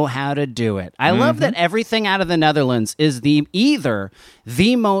know how to do it. I love that everything out of the Netherlands is either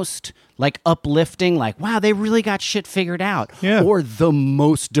the most like uplifting, like, wow, they really got shit figured out, or the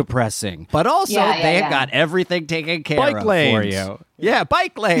most depressing. But also, they've got everything taken care of for you. Yeah,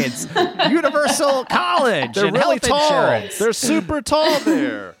 bike lanes, universal college, They're and really health tall. insurance. They're super tall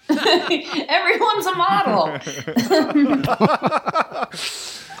there. Everyone's a model.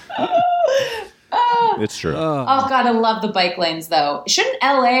 It's true. Oh God, I love the bike lanes though. Shouldn't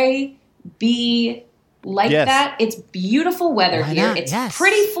LA be like that? It's beautiful weather here. It's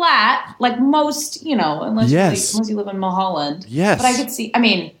pretty flat, like most, unless you live in Mulholland. Yes. But I could see, I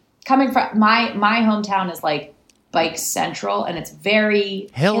mean, coming from my hometown is like bike central, and it's very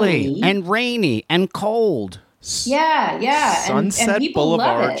hilly and rainy and cold. Yeah. Sunset and people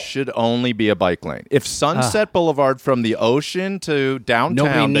Boulevard love it. should only be a bike lane. If Sunset Boulevard from the ocean to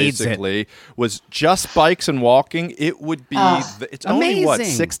downtown basically was just bikes and walking, it would be. It's only what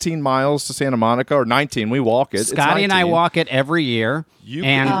 16 miles to Santa Monica or 19. We walk it. Scotty and I walk it every year. You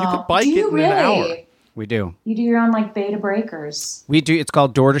could bike it in an hour. We do. You do your own like Beta Breakers. We do. It's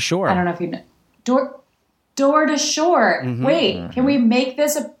called Door to Shore. I don't know if you know. Door to Shore. Mm-hmm. Wait, can we make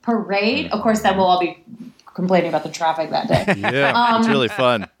this a parade? Of course, then we'll all be complaining about the traffic that day. Yeah, it's really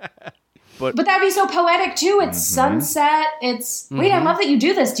fun. But that'd be so poetic too. It's sunset. It's wait. I love that you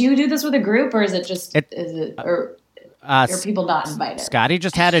do this. Do you do this with a group, or is it just or are people not invited? Scotty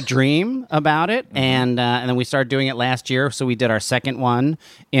just had a dream about it, and then we started doing it last year. So we did our second one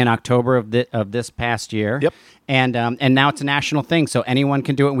in October of this past year. Yep. And now it's a national thing, so anyone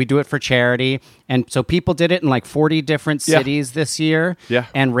can do it. And we do it for charity, and so people did it in like 40 different cities this year. Yeah.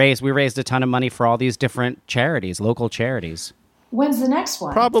 And we raised a ton of money for all these different charities, local charities. When's the next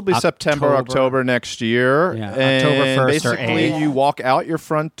one? Probably September, October next year. Yeah, and October 1st or basically 8th. you walk out your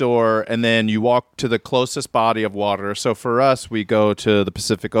front door and then you walk to the closest body of water. So for us, we go to the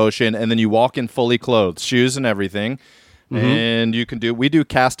Pacific Ocean and then you walk in fully clothed, shoes and everything. And we do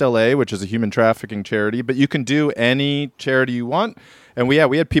Cast LA, which is a human trafficking charity, but you can do any charity you want. And we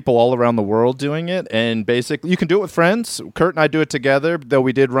had people all around the world doing it. And basically, you can do it with friends. Kurt and I do it together, though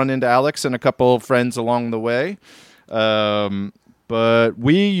we did run into Alex and a couple of friends along the way. But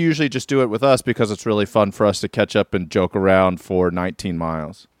we usually just do it with us because it's really fun for us to catch up and joke around for 19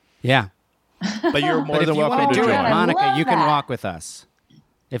 miles. Yeah. But you're more than welcome to do join. it, Monica. You can walk with us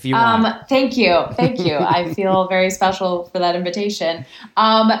if you want. Thank you. I feel very special for that invitation.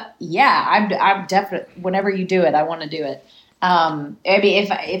 Yeah, I'm definitely. Whenever you do it, I want to do it. I mean,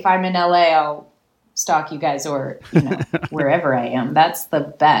 if I'm in LA, I'll stalk you guys, or wherever I am. That's the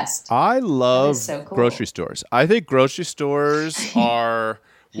best. I love so cool. grocery stores. I think grocery stores are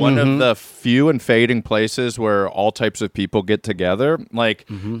one of the few and fading places where all types of people get together. Like,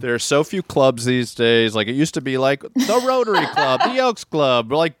 there are so few clubs these days. Like, it used to be like the Rotary Club, the Elks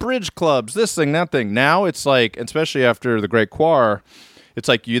Club, or like bridge clubs, this thing, that thing. Now it's like, especially after the Great Quar, it's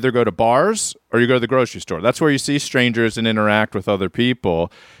like you either go to bars or you go to the grocery store. That's where you see strangers and interact with other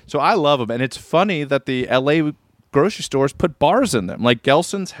people. So I love them. And it's funny that the LA grocery stores put bars in them. Like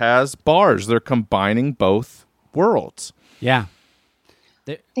Gelson's has bars. They're combining both worlds. Yeah.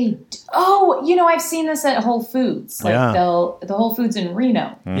 I've seen this at Whole Foods. Like the Whole Foods in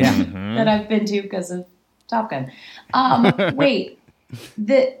Reno. Yeah. That I've been to because of Top Gun. Wait.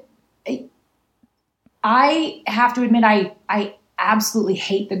 I have to admit I absolutely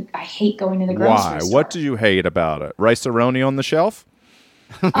hate going to the grocery store. What do you hate about it? Rice-A-Roni on the shelf?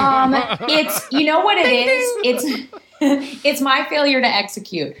 It's, you know what it is? It's my failure to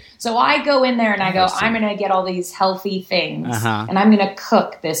execute. So I go in there and I go, I'm going to get all these healthy things and I'm going to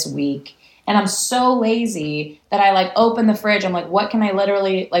cook this week. And I'm so lazy that I like open the fridge. I'm like, what can I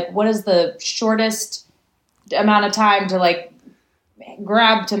literally, like, what is the shortest amount of time to like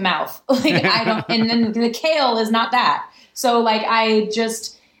grab to mouth? Like, I don't, and then the kale is not that. So like, I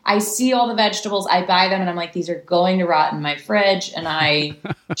see all the vegetables, I buy them, and I'm like, these are going to rot in my fridge, and I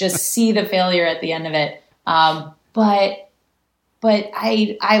just see the failure at the end of it. But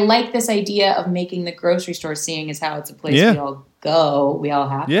I like this idea of making the grocery store, seeing as how it's a place we all go. We all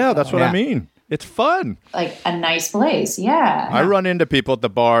have to go. That's what I mean. It's fun. Like a nice place, yeah. I run into people at the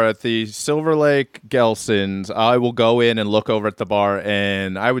bar at the Silver Lake Gelson's. I will go in and look over at the bar,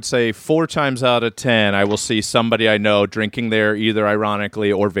 and I would say 4 times out of 10, I will see somebody I know drinking there, either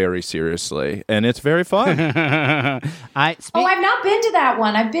ironically or very seriously, and it's very fun. I've not been to that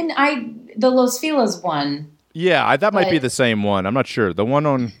one. The Los Feliz one. Yeah, that might be the same one. I'm not sure. The one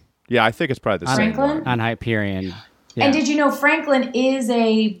on, I think it's probably the same one. On Hyperion. Yeah. And did you know Franklin is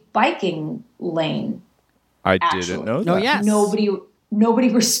a biking lane? I didn't know that. No, yes. Nobody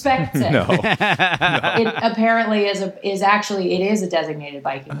respects it. No. It apparently is a designated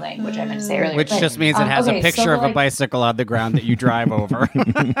biking lane, which I meant to say earlier. Which just means it has a picture of a bicycle on the ground that you drive over.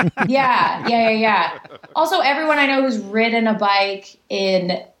 Yeah. Also, everyone I know who's ridden a bike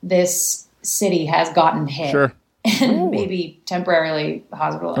in this city has gotten hit. Sure. And maybe temporarily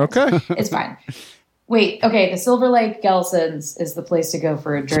hospitalized. Okay. It's fine. Wait, okay, the Silver Lake Gelson's is the place to go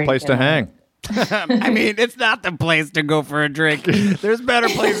for a drink. It's a place to hang. I mean, it's not the place to go for a drink. There's better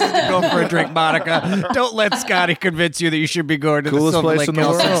places to go for a drink, Monica. Don't let Scotty convince you that you should be going to Coolest the Silver place Lake in the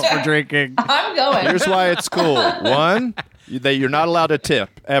world Gelson's for drinking. I'm going. Here's why it's cool. 1, You're not allowed to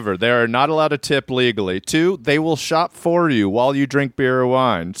tip ever. They are not allowed to tip legally. 2, they will shop for you while you drink beer or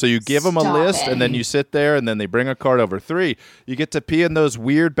wine. So you give them a list, and then you sit there, and then they bring a cart over. 3, you get to pee in those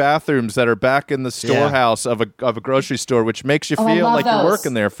weird bathrooms that are back in the storehouse of a grocery store, which makes you feel like you're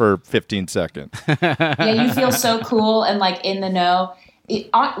working there for 15 seconds. Yeah, you feel so cool and like in the know.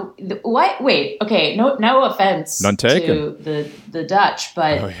 What? Wait. Okay. No offense None taken. to the Dutch,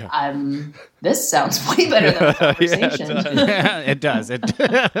 but this sounds way better than the conversation. It does.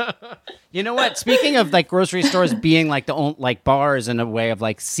 You know what? Speaking of like grocery stores being like like bars in a way of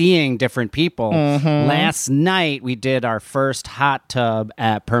like seeing different people. Last night we did our first hot tub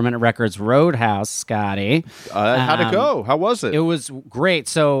at Permanent Records Roadhouse. Scotty, how'd it go? How was it? It was great.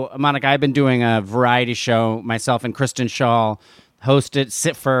 So, Monica, I've been doing a variety show. Myself and Kristen Shaw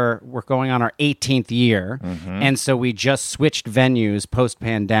hosted. We're going on our 18th year, and so we just switched venues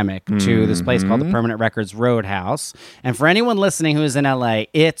post-pandemic to this place called the Permanent Records Roadhouse. And for anyone listening who is in LA,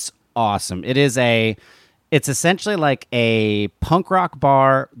 it's awesome. It's essentially like a punk rock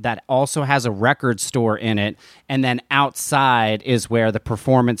bar that also has a record store in it, and then outside is where the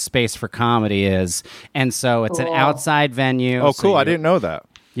performance space for comedy is. And so it's an outside venue. Oh, cool. I didn't know that.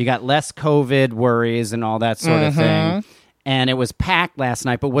 You got less COVID worries and all that sort of thing. And it was packed last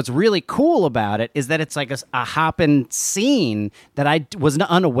night. But what's really cool about it is that it's like a hopping scene that I was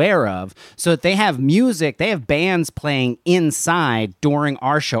unaware of. So that they have music, they have bands playing inside during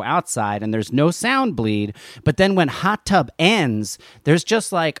our show outside, and there's no sound bleed. But then when Hot Tub ends, there's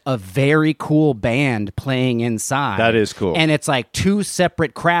just like a very cool band playing inside. That is cool. And it's like 2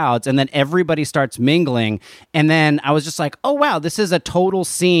 separate crowds, and then everybody starts mingling. And then I was just like, oh, wow, this is a total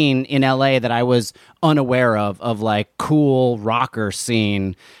scene in LA that I was unaware of like cool rocker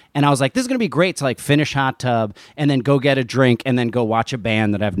scene. And I was like, this is going to be great to like finish Hot Tub and then go get a drink and then go watch a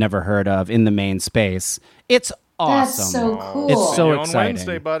band that I've never heard of in the main space. It's awesome. That's so cool. It's so on exciting.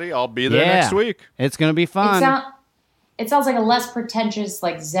 Wednesday, buddy. I'll be there next week. It's going to be fun. It sounds like a less pretentious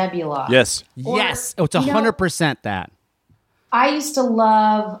like Zebulon. Yes. Yes. Oh, it's 100% that. I used to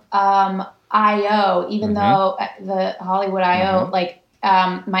love I.O., even though the Hollywood I.O., like,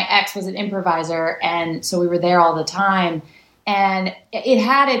 my ex was an improviser, and so we were there all the time, and it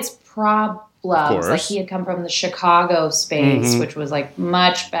had its problems. Like, he had come from the Chicago space, which was like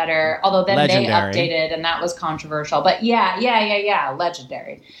much better, although then legendary. They updated, and that was controversial, but yeah,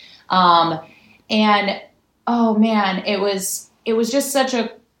 legendary. And oh man, it was just such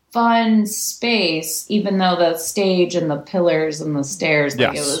a fun space, even though the stage and the pillars and the stairs,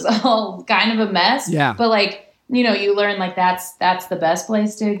 like it was all kind of a mess. Yeah. But like, you know, you learn like that's the best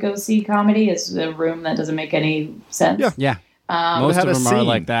place to go see comedy is a room that doesn't make any sense. Yeah. Most of them are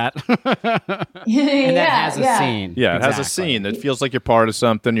like that. And that has a scene. Yeah, it has a scene. It feels like you're part of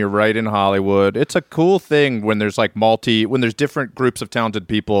something. You're right in Hollywood. It's a cool thing when there's like when there's different groups of talented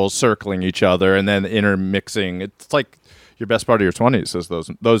people circling each other and then intermixing. It's like your best part of your 20s is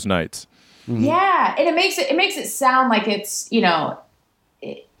those nights. Yeah, and it makes it sound like it's, you know,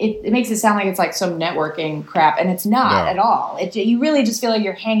 it makes it sound like it's like some networking crap, and it's not at all. You really just feel like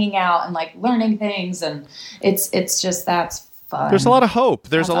you're hanging out and like learning things, and it's just that's fun. There's a lot of hope.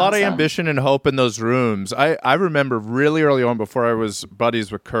 There's a lot awesome. of ambition and hope in those rooms. I remember really early on, before I was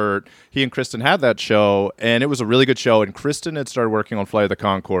buddies with Kurt, he and Kristen had that show, and it was a really good show, and Kristen had started working on Flight of the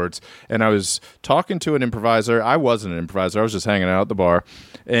Conchords, and I was talking to an improviser. I wasn't an improviser. I was just hanging out at the bar,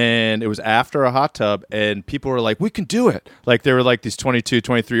 and it was after a hot tub, and people were like, we can do it. Like, there were like these 22,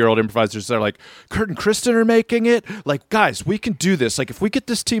 23-year-old improvisers that are like, Kurt and Kristen are making it. Like, guys, we can do this. Like, if we get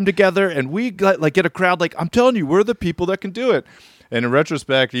this team together and we like get a crowd, like, I'm telling you, we're the people that can do it. And in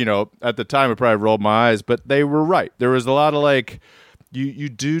retrospect, you know, at the time I probably rolled my eyes, but they were right. There was a lot of like, you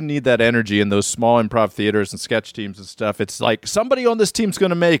do need that energy in those small improv theaters and sketch teams and stuff. It's like, somebody on this team's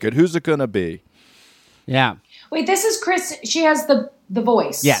going to make it. Who's it going to be? Yeah. Wait, this is Chris. She has the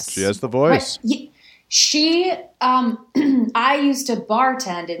voice. Yes. She has the voice. Right. She, I used to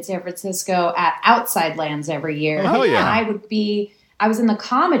bartend in San Francisco at Outside Lands every year. Oh, yeah. And I was in the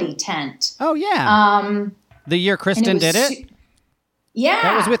comedy tent. Oh, yeah. The year Kristen did it? Yeah.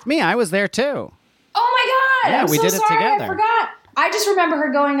 That was with me. I was there too. Oh my God. Yeah, I'm we so did it sorry. together. I forgot. I just remember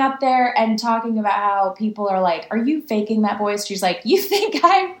her going up there and talking about how people are like, are you faking that voice? She's like, you think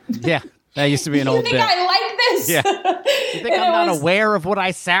Yeah. That used to be an old bit. You think I like this? Yeah. You think I'm not aware of what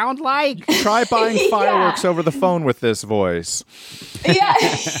I sound like? Try buying fireworks over the phone with this voice. Yeah.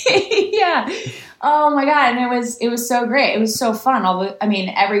 Yeah. Oh my God. And it was so great. It was so fun.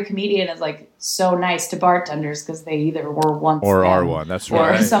 Every comedian is like so nice to bartenders because they either were once or them, are one. That's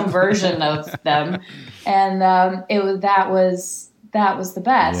right. Or some version of them. And that That was the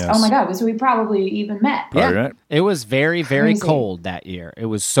best. Yes. Oh my God. So we probably even met. Yeah. Right. It was very, very Crazy. cold that year. It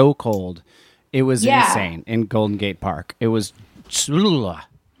was so cold. It was Yeah. insane in Golden Gate Park. It was.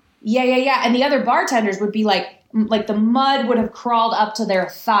 Yeah. And the other bartenders would be like the mud would have crawled up to their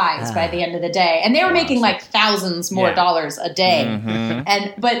thighs by the end of the day. And they were making like thousands more dollars a day.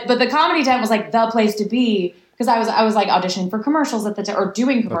 And but the comedy tent was like the place to be because I was like auditioning for commercials at the time or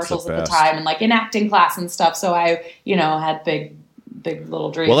doing commercials at the time and like in acting class and stuff. So I, had big little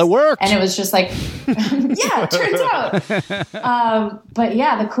dreams. Well, it worked. And it was just like, yeah, it turns out. But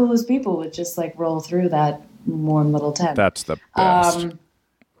yeah, the coolest people would just like roll through that warm little tent. That's the best.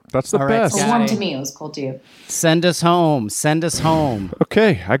 That's the All right, best. It was Scotty. warm to me. It was cold to you. Send us home. Send us home.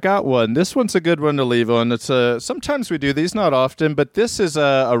 Okay, I got one. This one's a good one to leave on. It's sometimes we do these, not often, but this is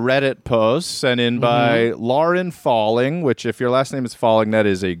a Reddit post sent in by Lauren Falling, which if your last name is Falling, that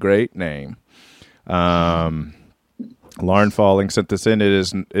is a great name. Lauren Falling sent this in.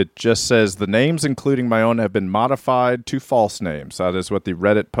 It just says the names, including my own, have been modified to false names. That is what the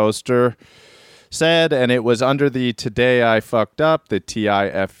Reddit poster said, and it was under the Today I Fucked Up, the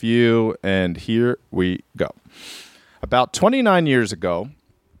TIFU, and here we go. About 29 years ago,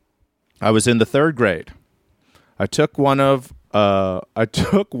 I was in the 3rd grade. I took one of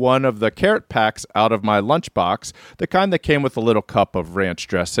the carrot packs out of my lunchbox, the kind that came with a little cup of ranch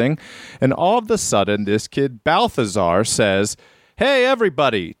dressing, and all of a sudden, this kid Balthazar says, "Hey,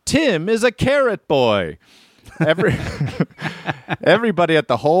 everybody, Tim is a carrot boy." Everybody at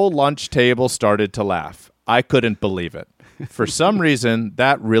the whole lunch table started to laugh. I couldn't believe it. For some reason,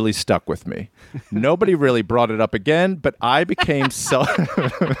 that really stuck with me. Nobody really brought it up again, but I became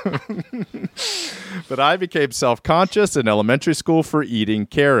self-conscious in elementary school for eating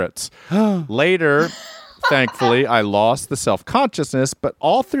carrots. Later, thankfully, I lost the self-consciousness, but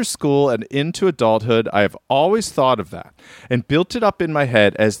all through school and into adulthood, I have always thought of that and built it up in my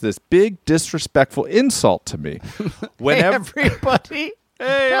head as this big, disrespectful insult to me. Everybody.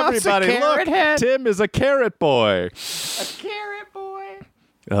 Hey, everybody, look, head. Tim is a carrot boy. A carrot boy.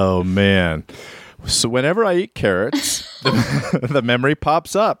 Oh, man. So whenever I eat carrots, the memory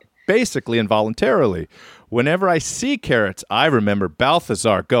pops up, basically involuntarily. Whenever I see carrots, I remember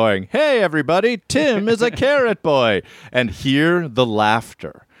Balthazar going, "Hey, everybody, Tim is a carrot boy," and hear the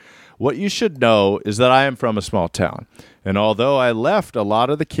laughter. What you should know is that I am from a small town, and although I left, a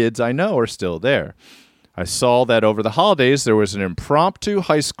lot of the kids I know are still there. I saw that over the holidays there was an impromptu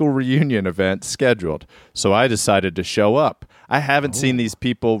high school reunion event scheduled, so I decided to show up. I haven't seen these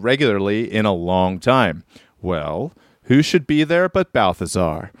people regularly in a long time. Well, who should be there but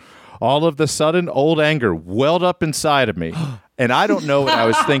Balthazar? All of the sudden, old anger welled up inside of me, and I don't know what I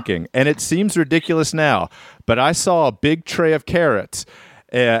was thinking, and it seems ridiculous now, but I saw a big tray of carrots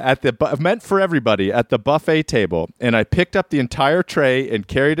meant for everybody at the buffet table, and I picked up the entire tray and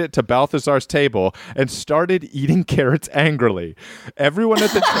carried it to Balthazar's table and started eating carrots angrily. Everyone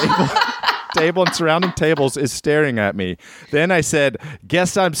at the table and surrounding tables is staring at me. Then I said,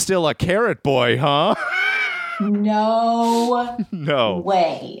 "Guess I'm still a carrot boy, huh?" No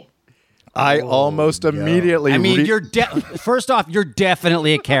way. I almost immediately. I mean, first off, you're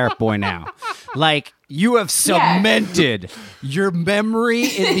definitely a carrot boy now. Like, you have cemented your memory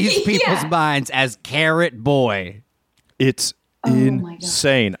in these people's minds as carrot boy. It's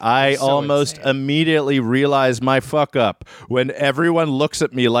insane. I almost immediately realize my fuck up when everyone looks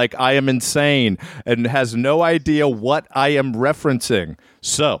at me like I am insane and has no idea what I am referencing.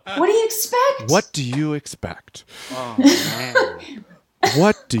 So, what do you expect? What do you expect? Oh, man.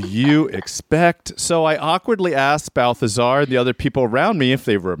 What do you expect? So I awkwardly asked Balthazar and the other people around me if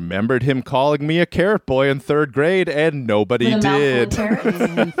they remembered him calling me a carrot boy in 3rd grade, and nobody did. It was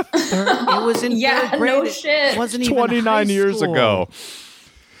in 3rd grade. No shit. It wasn't even 29 high years school. ago.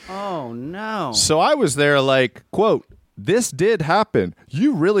 Oh, no. So I was there like, quote, "This did happen.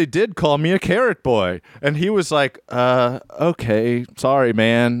 You really did call me a carrot boy." And he was like, "Okay, sorry,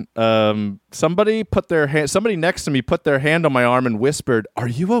 man." Somebody next to me put their hand on my arm and whispered, "Are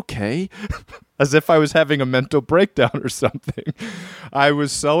you okay?" As if I was having a mental breakdown or something. I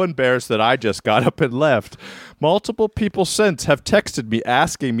was so embarrassed that I just got up and left. Multiple people since have texted me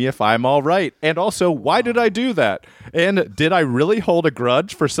asking me if I'm all right, and also, why did I do that? And did I really hold a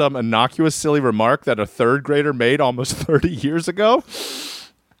grudge for some innocuous, silly remark that a 3rd grader made almost 30 years ago?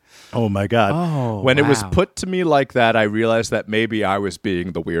 Oh, my God. When it was put to me like that, I realized that maybe I was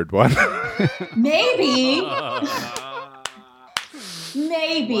being the weird one. Maybe.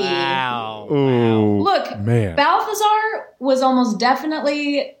 Maybe. Wow. Ooh, Look, man. Balthazar was almost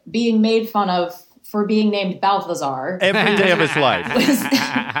definitely being made fun of for being named Balthazar. Every day of his life.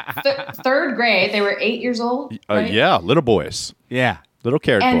 Third grade. They were 8 years old. Right? Yeah, little boys. Yeah. Little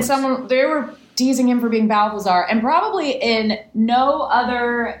carrot boys. And they were teasing him for being Balthazar, and probably in no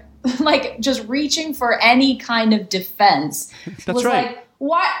other, like, just reaching for any kind of defense. That's was right. Like,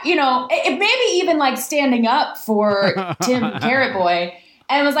 what, it maybe even like standing up for Tim Carrot Boy.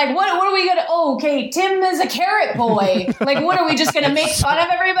 And was like, what are we gonna? Oh, okay, Tim is a carrot boy. Like, what are we just gonna make fun of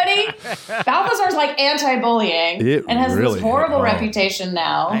everybody? Balthazar's like anti-bullying and has this horrible reputation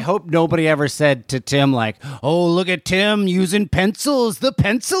now. I hope nobody ever said to Tim like, "Oh, look at Tim using pencils, the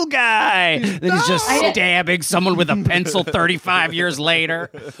pencil guy." Then he's just stabbing someone with a pencil 35 years later.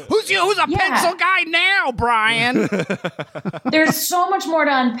 Who's a pencil guy now, Brian? There's so much more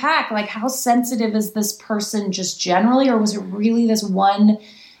to unpack. Like, how sensitive is this person just generally, or was it really this one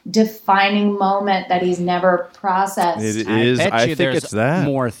defining moment that he's never processed? It is. I think it's that.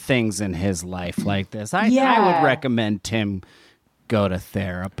 More things in his life like this. I would recommend Tim go to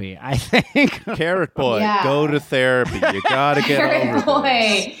therapy. I think. Carrot boy, go to therapy. You gotta get Carrot over boy.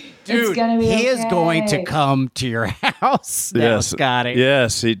 this. Dude, it's gonna be he is okay. going to come to your house now, Scotty.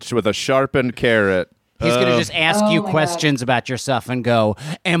 Yes, with a sharpened carrot. He's going to just ask you questions about yourself and go,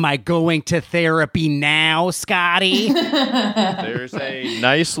 "Am I going to therapy now, Scotty?" There's a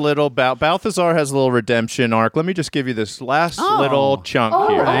nice little Balthazar has a little redemption arc. Let me just give you this last little chunk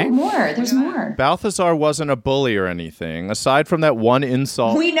here. Oh, more. There's more. Balthazar wasn't a bully or anything, aside from that one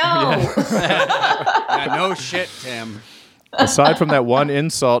insult. We know. No shit, Tim. Aside from that one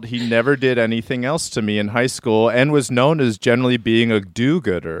insult, he never did anything else to me in high school and was known as generally being a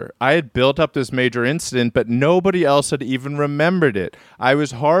do-gooder. I had built up this major incident, but nobody else had even remembered it. I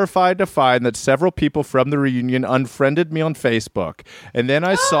was horrified to find that several people from the reunion unfriended me on Facebook. And then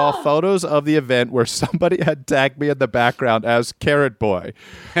I saw photos of the event where somebody had tagged me in the background as Carrot Boy.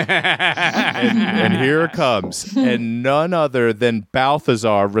 and here it comes. And none other than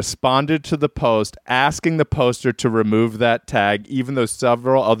Balthazar responded to the post asking the poster to remove that tag, even though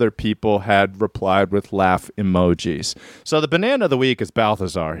several other people had replied with laugh emojis. So the banana of the week is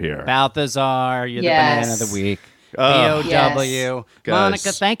Balthazar here. Balthazar, you're the banana of the week. BOW. Yes.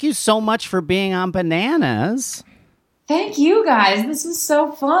 Monica, thank you so much for being on Bananas. Thank you, guys. This was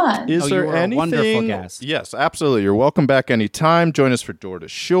so fun. Is there you were anything? A wonderful guest. Yes, absolutely. You're welcome back anytime. Join us for Door to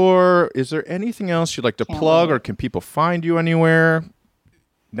Shore. Is there anything else you'd like to plug, or can people find you anywhere?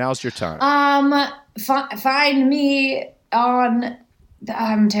 Now's your time. Find me on.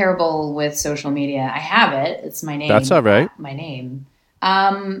 I'm terrible with social media. I have it. It's my name. That's all right. My name.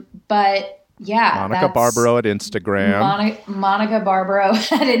 But yeah, Monica Barbaro at Instagram. Monica Barbaro at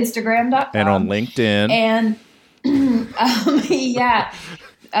Instagram.com. And on LinkedIn. And I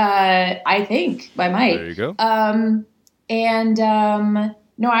think I might. There you go.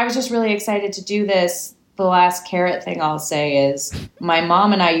 No, I was just really excited to do this. The last carrot thing I'll say is my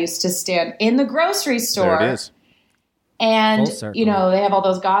mom and I used to stand in the grocery store. There it is. And, they have all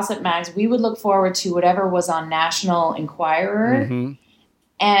those gossip mags. We would look forward to whatever was on National Enquirer. Mm-hmm.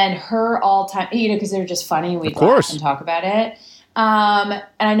 And her all-time, because they're just funny. We'd laugh and talk about it. And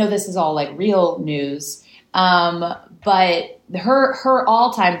I know this is all like real news. But her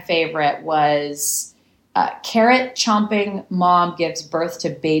all-time favorite was carrot chomping mom gives birth to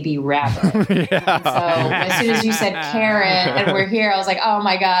baby rabbit. And so as soon as you said carrot and we're here, I was like, oh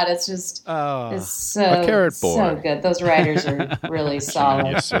my God, it's just it's so, a carrot boy. So good. Those writers are really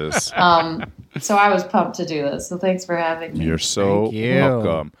solid. So I was pumped to do this. So thanks for having me. You're so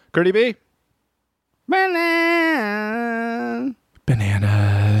welcome. Curdy B. Bananas.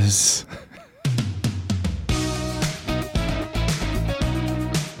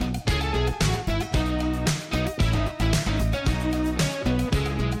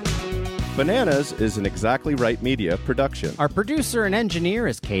 Bananas is an Exactly Right Media production. Our producer and engineer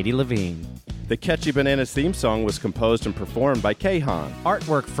is Katie Levine. The Catchy Bananas theme song was composed and performed by Kahan.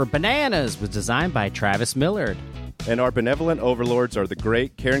 Artwork for Bananas was designed by Travis Millard. And our benevolent overlords are the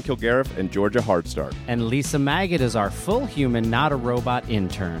great Karen Kilgariff and Georgia Hardstark. And Lisa Maggot is our full human, not a robot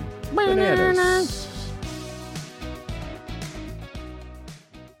intern. Bananas.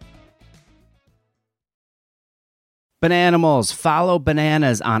 Bananimals, follow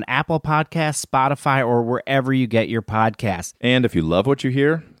Bananas on Apple Podcasts, Spotify, or wherever you get your podcasts. And if you love what you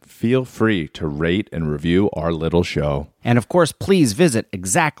hear, feel free to rate and review our little show. And of course, please visit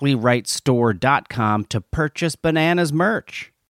exactlyrightstore.com to purchase Bananas merch.